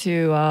close to,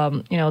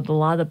 you know, a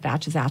lot of the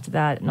batches after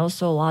that, and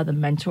also a lot of the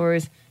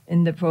mentors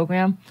in the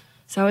program.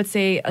 So I would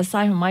say,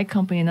 aside from my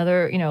company,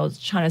 another, you know,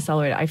 China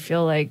Accelerator, I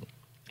feel like,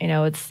 you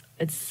know,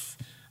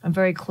 I'm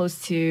very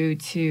close to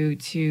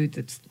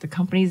the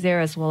companies there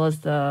as well as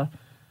the,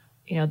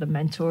 you know, the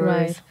mentors.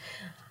 Right.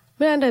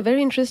 Miranda,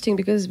 very interesting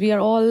because we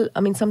are all,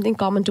 I mean, something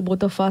common to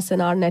both of us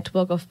and our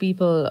network of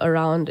people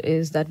around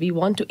is that we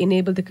want to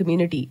enable the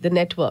community, the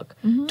network,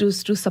 to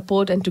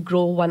support and to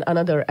grow one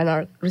another and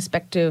our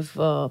respective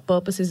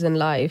purposes in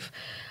life.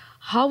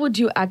 How would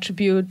you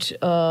attribute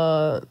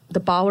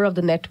the power of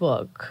the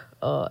network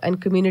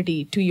and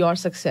community to your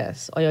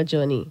success or your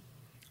journey?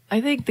 I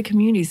think the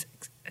community is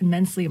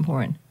immensely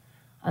important.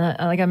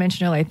 Like I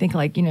mentioned earlier, I think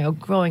like, you know,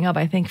 growing up,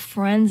 I think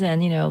friends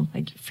and, you know,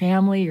 like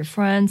family, your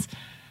friends,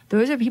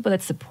 those are people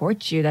that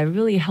support you, that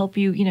really help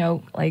you, you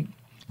know, like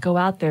go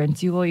out there and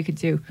do all you could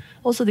do.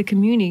 Also the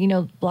community, you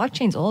know,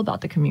 blockchain's all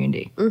about the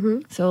community.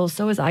 So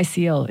is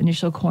ICO,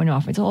 initial coin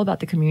offering. It's all about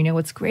the community. And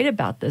what's great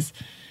about this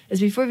is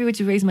before you were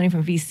to raise money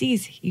from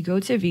VCs, you go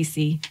to a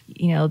VC,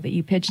 you know, that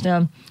you pitch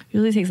them. It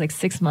usually takes like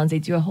 6 months. They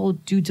do a whole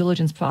due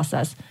diligence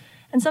process.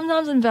 And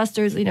sometimes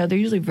investors, you know, they're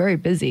usually very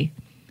busy.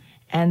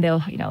 And they'll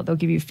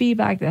give you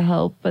feedback, they'll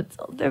help, but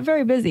they're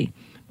very busy.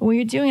 But when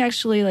you're doing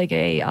actually like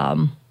a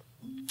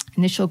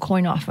initial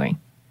coin offering,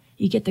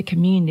 you get the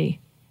community,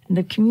 and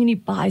the community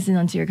buys in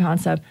onto your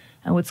concept.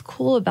 And what's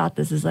cool about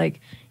this is like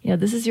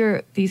these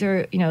are,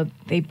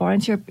 they bought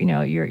into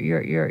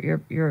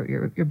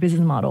your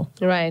business model.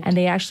 Right. And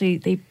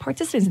they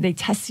participate and they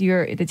test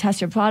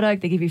your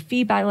product. They give you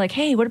feedback like,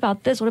 hey, what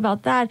about this? What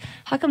about that?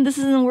 How come this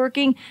isn't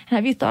working? And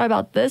have you thought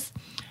about this?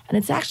 And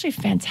it's actually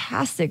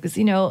fantastic because,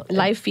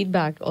 live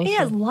feedback also.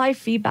 Yeah, live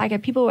feedback.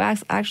 And people who are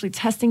actually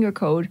testing your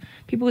code,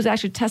 people who's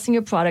actually testing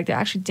your product, they're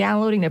actually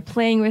downloading, they're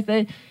playing with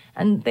it.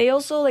 And they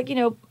also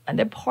and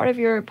they're part of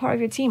your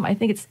team. I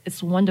think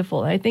it's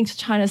wonderful. And I think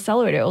China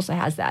Accelerator also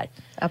has that.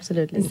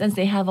 Absolutely. In the sense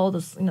they have all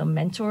those,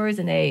 mentors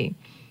and and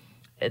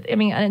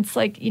it's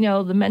like,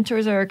 the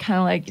mentors are kind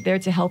of like there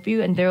to help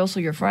you and they're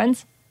also your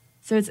friends.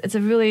 So it's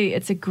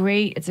a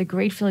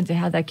great feeling to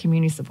have that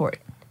community support.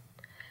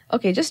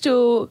 Okay, just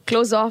to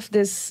close off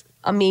this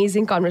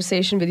amazing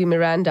conversation with you,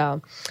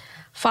 Miranda,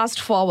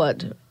 fast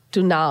forward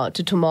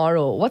to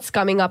tomorrow. What's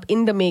coming up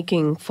in the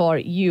making for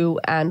you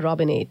and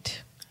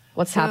Robin8?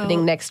 What's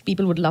happening next?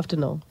 People would love to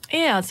know.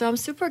 Yeah, so I'm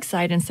super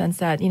excited in the sense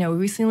that, we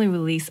recently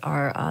released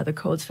the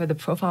codes for the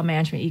profile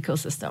management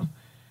ecosystem.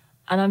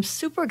 And I'm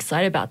super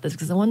excited about this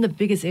because one of the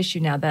biggest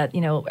issues now that,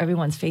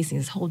 everyone's facing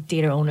is whole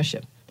data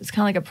ownership. It's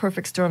kind of like a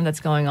perfect storm that's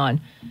going on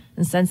in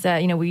the sense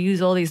that, we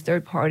use all these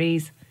third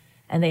parties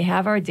and they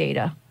have our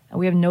data and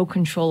we have no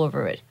control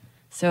over it.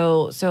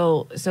 So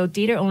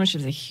data ownership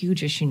is a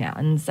huge issue now.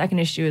 And the second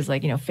issue is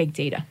fake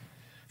data.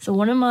 So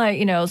one of my,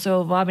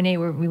 so Robin8,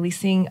 we're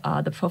releasing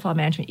the profile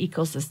management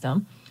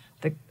ecosystem.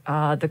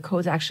 The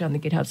code's actually on the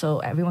GitHub, so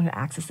everyone can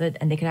access it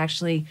and they can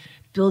actually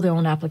build their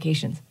own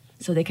applications.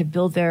 So they could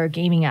build their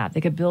gaming app.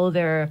 They could build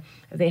if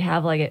they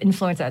have like an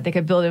influence app, they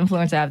could build an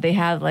influence app. They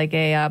have like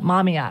a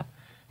mommy app.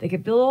 They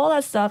could build all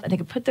that stuff and they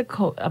could put the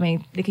code,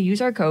 they could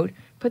use our code,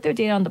 put their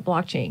data on the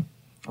blockchain.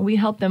 And we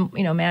help them,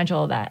 manage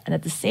all of that. And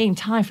at the same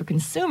time, for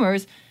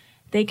consumers,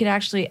 they could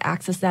actually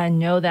access that and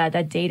know that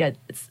that data,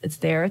 it's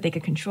there. They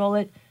could control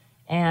it.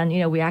 And,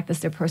 we act as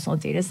their personal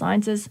data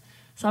scientists.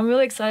 So I'm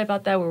really excited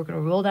about that. We're going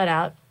to roll that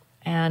out.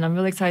 And I'm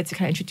really excited to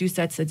kind of introduce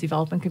that to the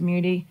development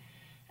community.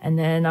 And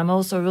then I'm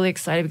also really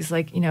excited because,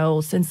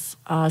 since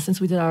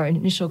we did our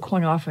initial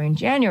coin offering in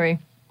January,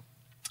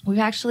 we've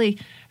actually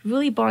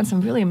really brought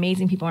some really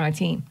amazing people on our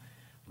team.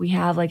 We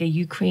have like a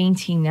Ukraine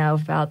team now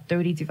of about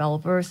 30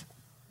 developers.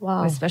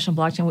 Wow. With special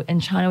blockchain. In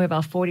China, we have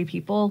about 40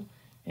 people.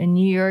 In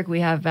New York, we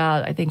have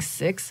about, I think,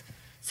 6.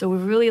 So we're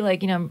really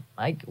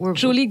we're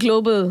truly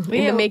global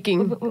in the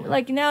making.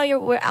 Now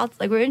we're out,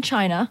 we're in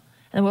China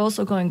and we're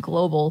also going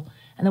global.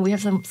 And then we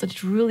have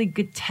such really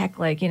good tech,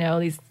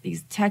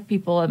 these tech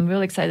people. I'm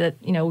really excited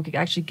that, we could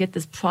actually get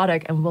this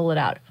product and roll it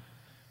out.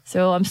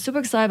 So I'm super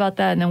excited about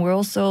that. And then we're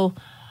also,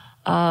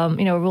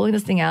 rolling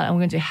this thing out and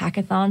we're going to do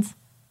hackathons.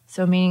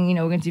 So meaning,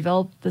 we're going to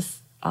develop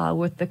this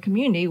with the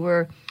community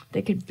where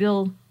they could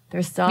build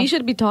their stuff. We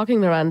should be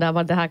talking, Miranda,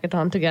 about the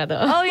hackathon together.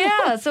 Oh,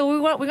 yeah. So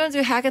we're going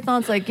to do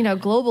hackathons,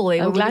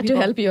 globally. I'm glad to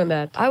help you on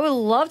that. I would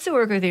love to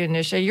work with you,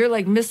 Nishtha. You're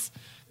like Miss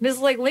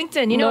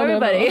LinkedIn.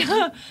 Everybody.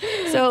 No.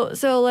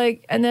 so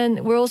and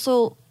then we're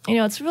also,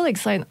 it's really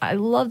exciting. I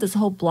love this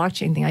whole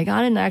blockchain thing. I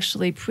got in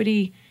actually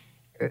pretty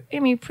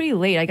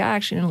late. I got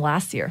actually in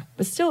last year,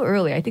 but still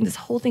early. I think this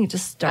whole thing is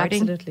just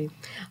starting. Absolutely.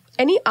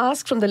 Any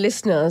ask from the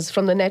listeners,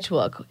 from the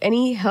network?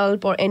 Any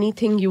help or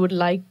anything you would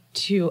like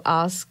to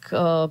ask?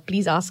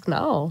 Please ask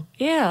now.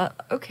 Yeah.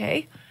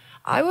 Okay.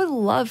 I would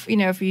love, for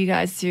you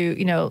guys to,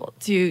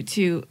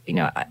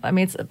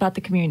 it's about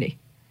the community.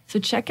 So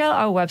check out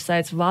our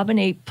website, it's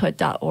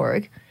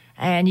robin8put.org,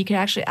 and you can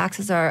actually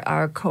access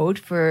our code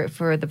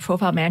for the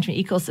profile management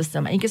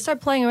ecosystem, and you can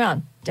start playing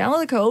around.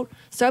 Download the code,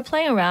 start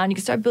playing around. You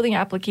can start building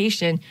an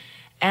application,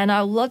 and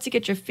I'd love to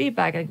get your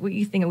feedback, like what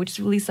you think. We just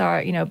released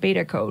our,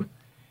 beta code.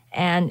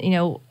 And,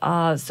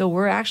 so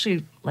we're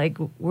actually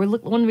one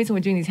of the reasons we're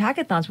doing these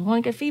hackathons, we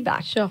want to get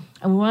feedback. Sure.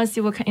 And we want to see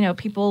what,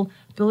 people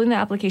building the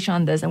application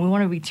on this, and we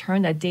want to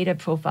return that data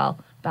profile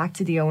back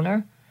to the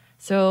owner.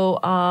 So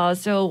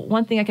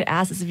one thing I could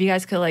ask is if you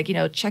guys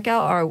could check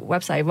out our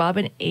website,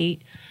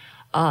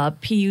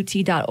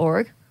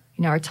 robin8put.org.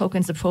 Our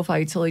token's the profile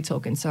utility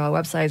token. So our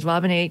website is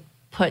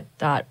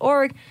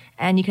robin8put.org,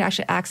 and you can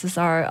actually access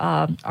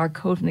our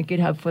code from the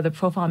GitHub for the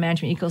profile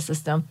management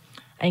ecosystem.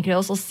 And you can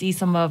also see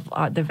some of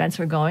the events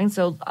we're going.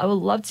 So I would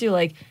love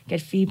to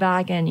get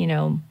feedback and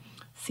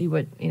see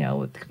what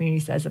what the community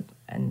says.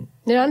 And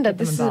Miranda,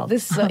 this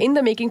In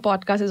the Making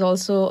podcast is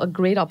also a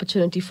great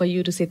opportunity for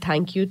you to say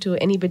thank you to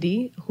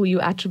anybody who you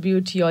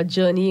attribute your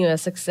journey, your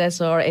success,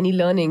 or any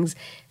learnings.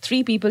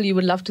 3 people you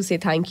would love to say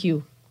thank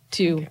you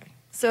to. Okay.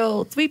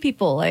 So 3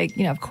 people,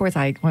 of course,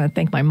 I want to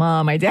thank my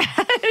mom, my dad.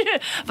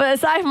 But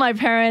aside from my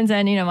parents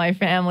and, my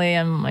family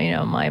and,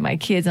 my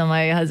kids and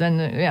my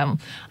husband, I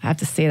have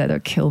to say that they'll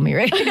kill me,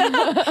 right?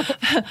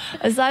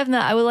 Aside from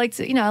that, I would like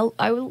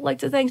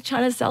to thank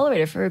China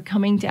Accelerator for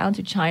coming down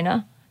to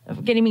China,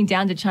 getting me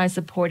down to China,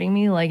 supporting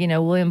me,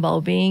 William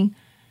Balbing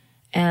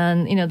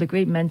and, the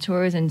great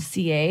mentors and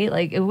CA.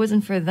 It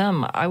wasn't for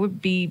them, I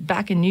would be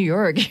back in New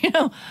York,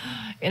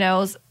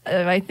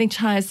 I think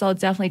China Accelerator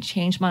definitely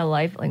changed my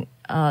life.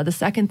 The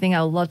second thing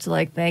I would love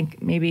to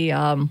thank maybe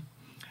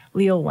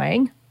Leo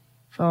Wang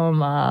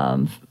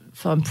from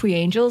from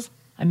Pre-Angels.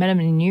 I met him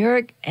in New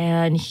York,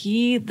 and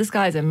this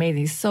guy is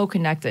amazing. He's so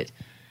connected.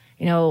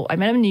 You know, I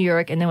met him in New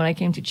York, and then when I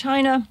came to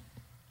China,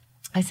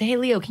 I said, hey,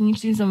 Leo, can you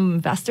introduce some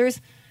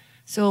investors?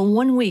 So in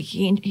 1 week,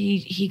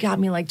 he got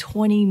me like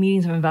 20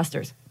 meetings of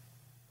investors.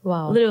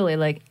 Wow. Literally,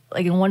 like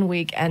in 1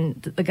 week.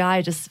 And the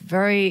guy just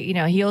very, you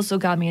know, he also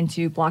got me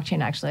into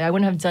blockchain, actually. I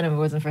wouldn't have done it if it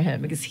wasn't for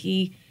him because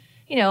he,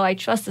 you know, I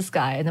trust this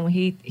guy. And then when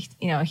he.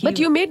 But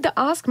you made the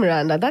ask,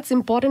 Miranda. That's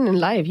important in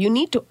life. You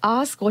need to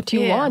ask what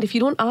you want. If you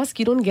don't ask,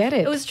 you don't get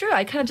it. It was true.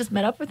 I kind of just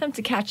met up with him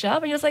to catch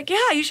up. And he was like,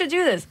 yeah, you should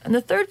do this. And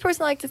the third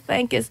person I like to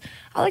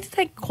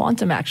thank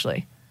Quantum,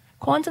 actually.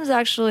 Quantum's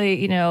actually,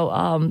 you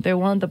know, they're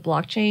one of the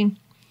blockchain.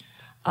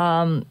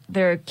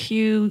 They're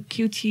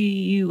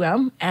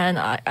QTUM. And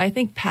I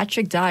think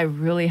Patrick Dye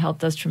really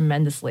helped us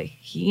tremendously.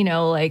 He, you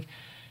know,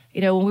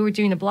 when we were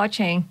doing the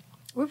blockchain,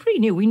 we're pretty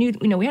new. We knew,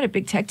 you know, we had a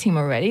big tech team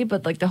already,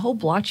 but like the whole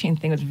blockchain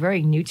thing was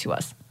very new to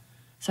us.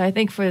 So I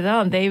think for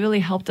them, they really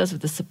helped us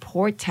with the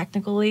support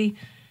technically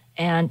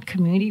and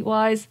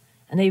community-wise.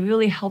 And they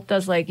really helped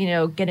us, like, you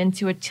know, get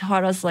into it,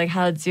 taught us like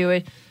how to do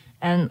it.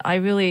 And I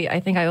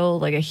think I owe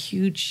like a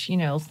huge, you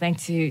know,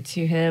 thanks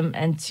to him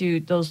and to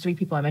those three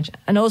people I mentioned.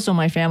 And also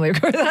my family, of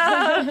course.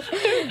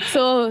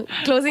 So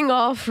closing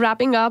off,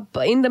 wrapping up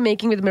in the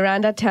making with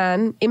Miranda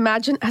Tan.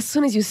 Imagine as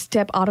soon as you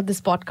step out of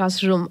this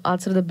podcast room,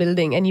 outside of the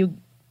building, and you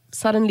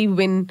suddenly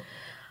win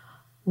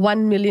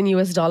 $1 million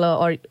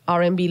or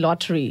RMB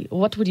lottery.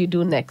 What would you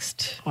do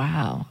next?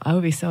 Wow, I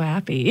would be so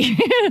happy.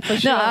 For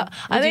sure. No,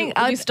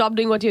 would you stop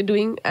doing what you're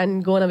doing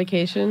and go on a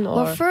vacation? Or?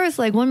 Well, first,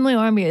 like 1 million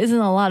RMB isn't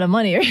a lot of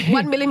money.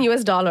 $1 million. Oh,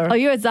 US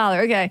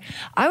dollar. Okay.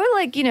 I would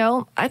like, you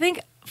know, I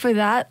think for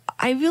that,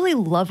 I really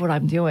love what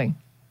I'm doing.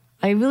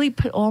 I really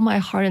put all my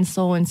heart and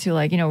soul into,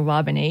 like, you know,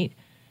 Robin8.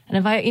 And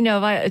if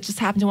I just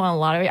happened to win a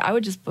lottery, I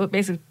would just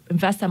basically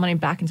invest that money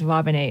back into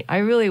Robin8. I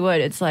really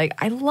would. It's like,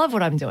 I love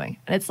what I'm doing.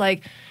 And it's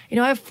like, you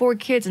know, I have 4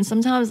 kids, and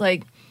sometimes,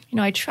 like, you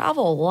know, I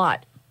travel a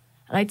lot.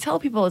 And I tell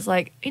people, it's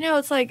like, you know,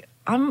 I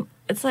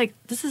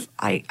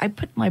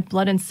put my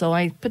blood and soul,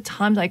 I put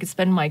time that I could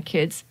spend with my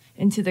kids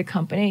into the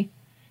company.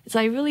 It's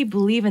I really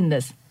believe in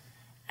this.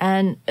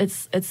 And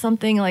it's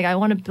something like I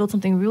want to build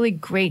something really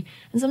great.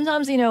 And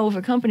sometimes, you know, with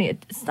a company,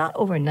 it's not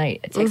overnight.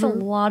 It takes a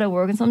lot of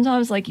work. And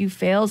sometimes, like, you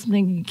fail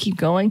something, you keep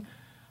going,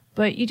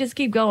 but you just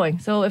keep going.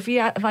 So if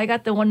I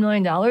got the $1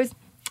 million,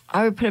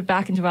 I would put it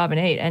back into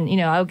Robin8. And, you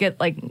know, I would get,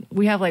 like,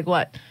 we have, like,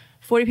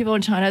 40 people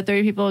in China,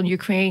 30 people in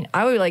Ukraine.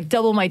 I would, like,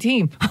 double my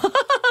team.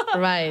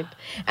 Right.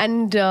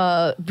 And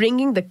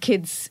bringing the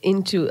kids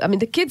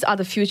the kids are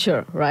the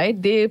future, right?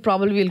 They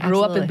probably will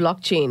grow up with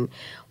blockchain.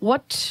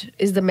 What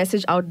is the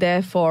message out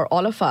there for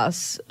all of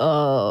us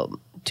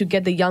to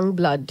get the young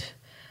blood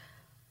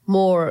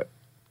more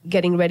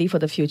getting ready for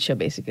the future,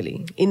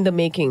 basically, in the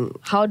making?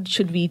 How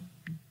should we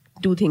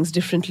do things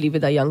differently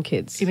with our young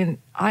kids? Even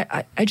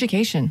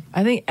education.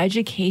 I think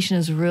education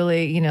is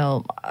really, you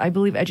know, I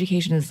believe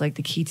education is like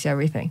the key to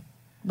everything.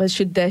 But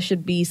there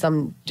should be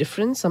some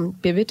difference, some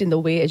pivot in the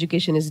way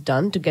education is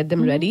done to get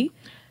them ready?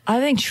 I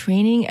think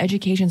training,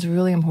 education is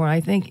really important. I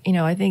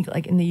think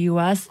like in the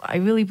US, I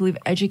really believe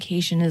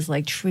education is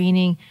like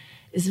training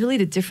is really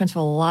the difference for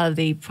a lot of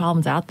the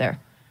problems out there.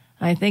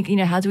 I think, you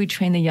know, how do we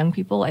train the young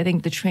people? I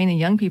think the training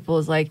young people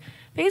is like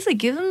basically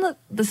give them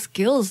the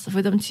skills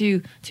for them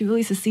to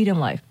really succeed in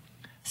life.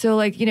 So,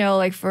 like, you know,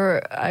 like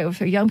for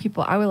young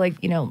people, I would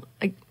like, you know,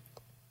 like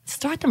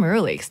start them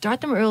early,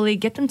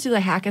 get them to the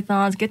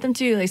hackathons, get them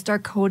to like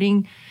start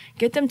coding,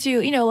 get them to,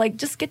 you know, like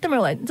just get them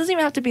early. It doesn't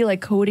even have to be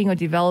like coding or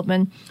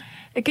development.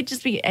 It could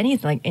just be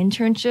anything, like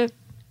internship.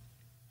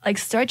 Like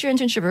start your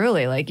internship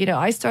early. Like, you know,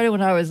 I started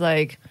when I was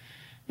like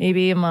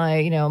maybe in my,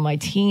 you know, my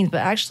teens,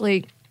 but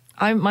actually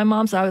my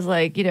mom said I was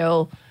like, you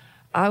know,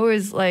 I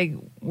was like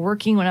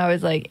working when I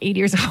was like 8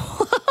 years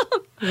old.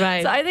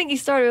 Right. So I think you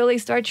start early,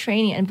 start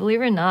training, and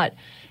believe it or not,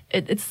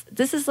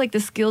 this is like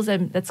the skills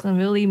that's going to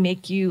really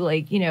make you,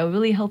 like, you know,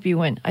 really help you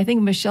win. I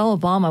think Michelle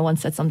Obama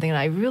once said something, and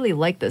I really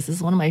like this. This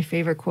is one of my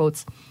favorite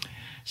quotes.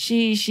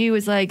 She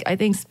was like, I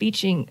think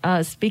speaking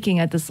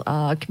at this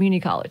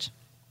community college,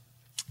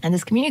 and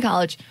this community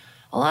college,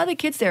 a lot of the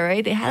kids there,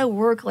 right, they had to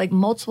work like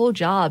multiple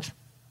jobs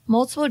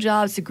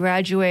to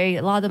graduate.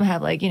 A lot of them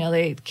have like, you know,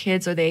 they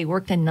kids or they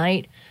worked at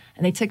night,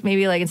 and they took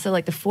maybe like instead of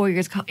like the 4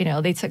 years, you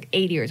know, they took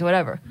 8 years or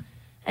whatever.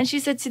 And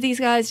she said to these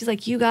guys, she's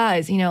like, you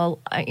guys, you know,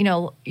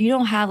 you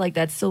don't have like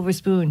that silver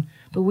spoon,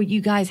 but what you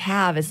guys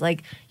have is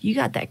like, you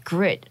got that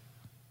grit.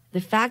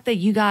 The fact that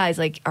you guys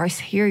like are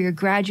here, you're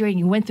graduating,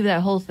 you went through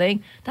that whole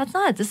thing, that's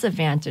not a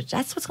disadvantage.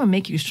 That's what's going to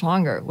make you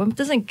stronger. What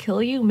doesn't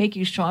kill you, make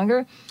you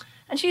stronger.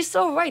 And she's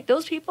so right.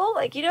 Those people,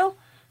 like, you know,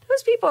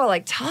 those people are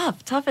like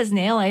tough as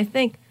nail. I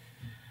think,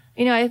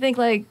 you know, I think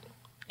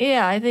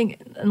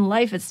in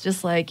life, it's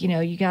just like, you know,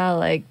 you got to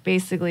like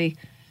basically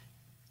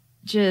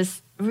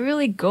just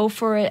really go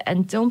for it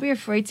and don't be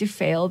afraid to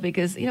fail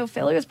because, you know,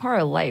 failure is part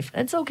of life.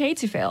 It's okay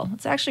to fail.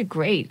 It's actually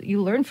great.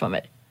 You learn from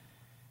it.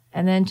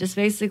 And then just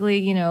basically,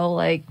 you know,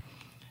 like,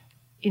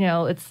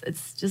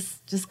 it's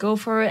just go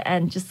for it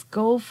and just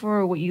go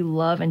for what you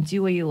love and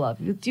do what you love.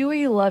 If you do what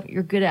you love,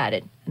 you're good at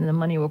it, and the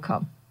money will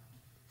come.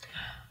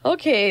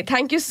 Okay,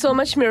 thank you so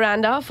much,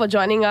 Miranda, for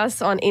joining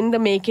us on In the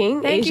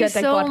Making, Thank Asia you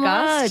Tech so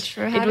Podcast. much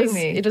for having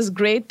me. It was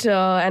great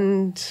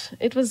and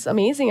it was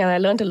amazing, and I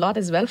learned a lot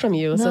as well from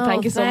you. So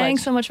thank you so much.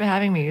 Thanks so much for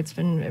having me. It's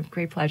been a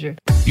great pleasure.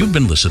 You've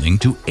been listening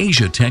to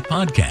Asia Tech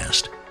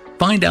Podcast.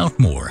 Find out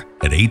more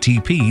at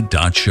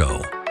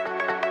atp.show.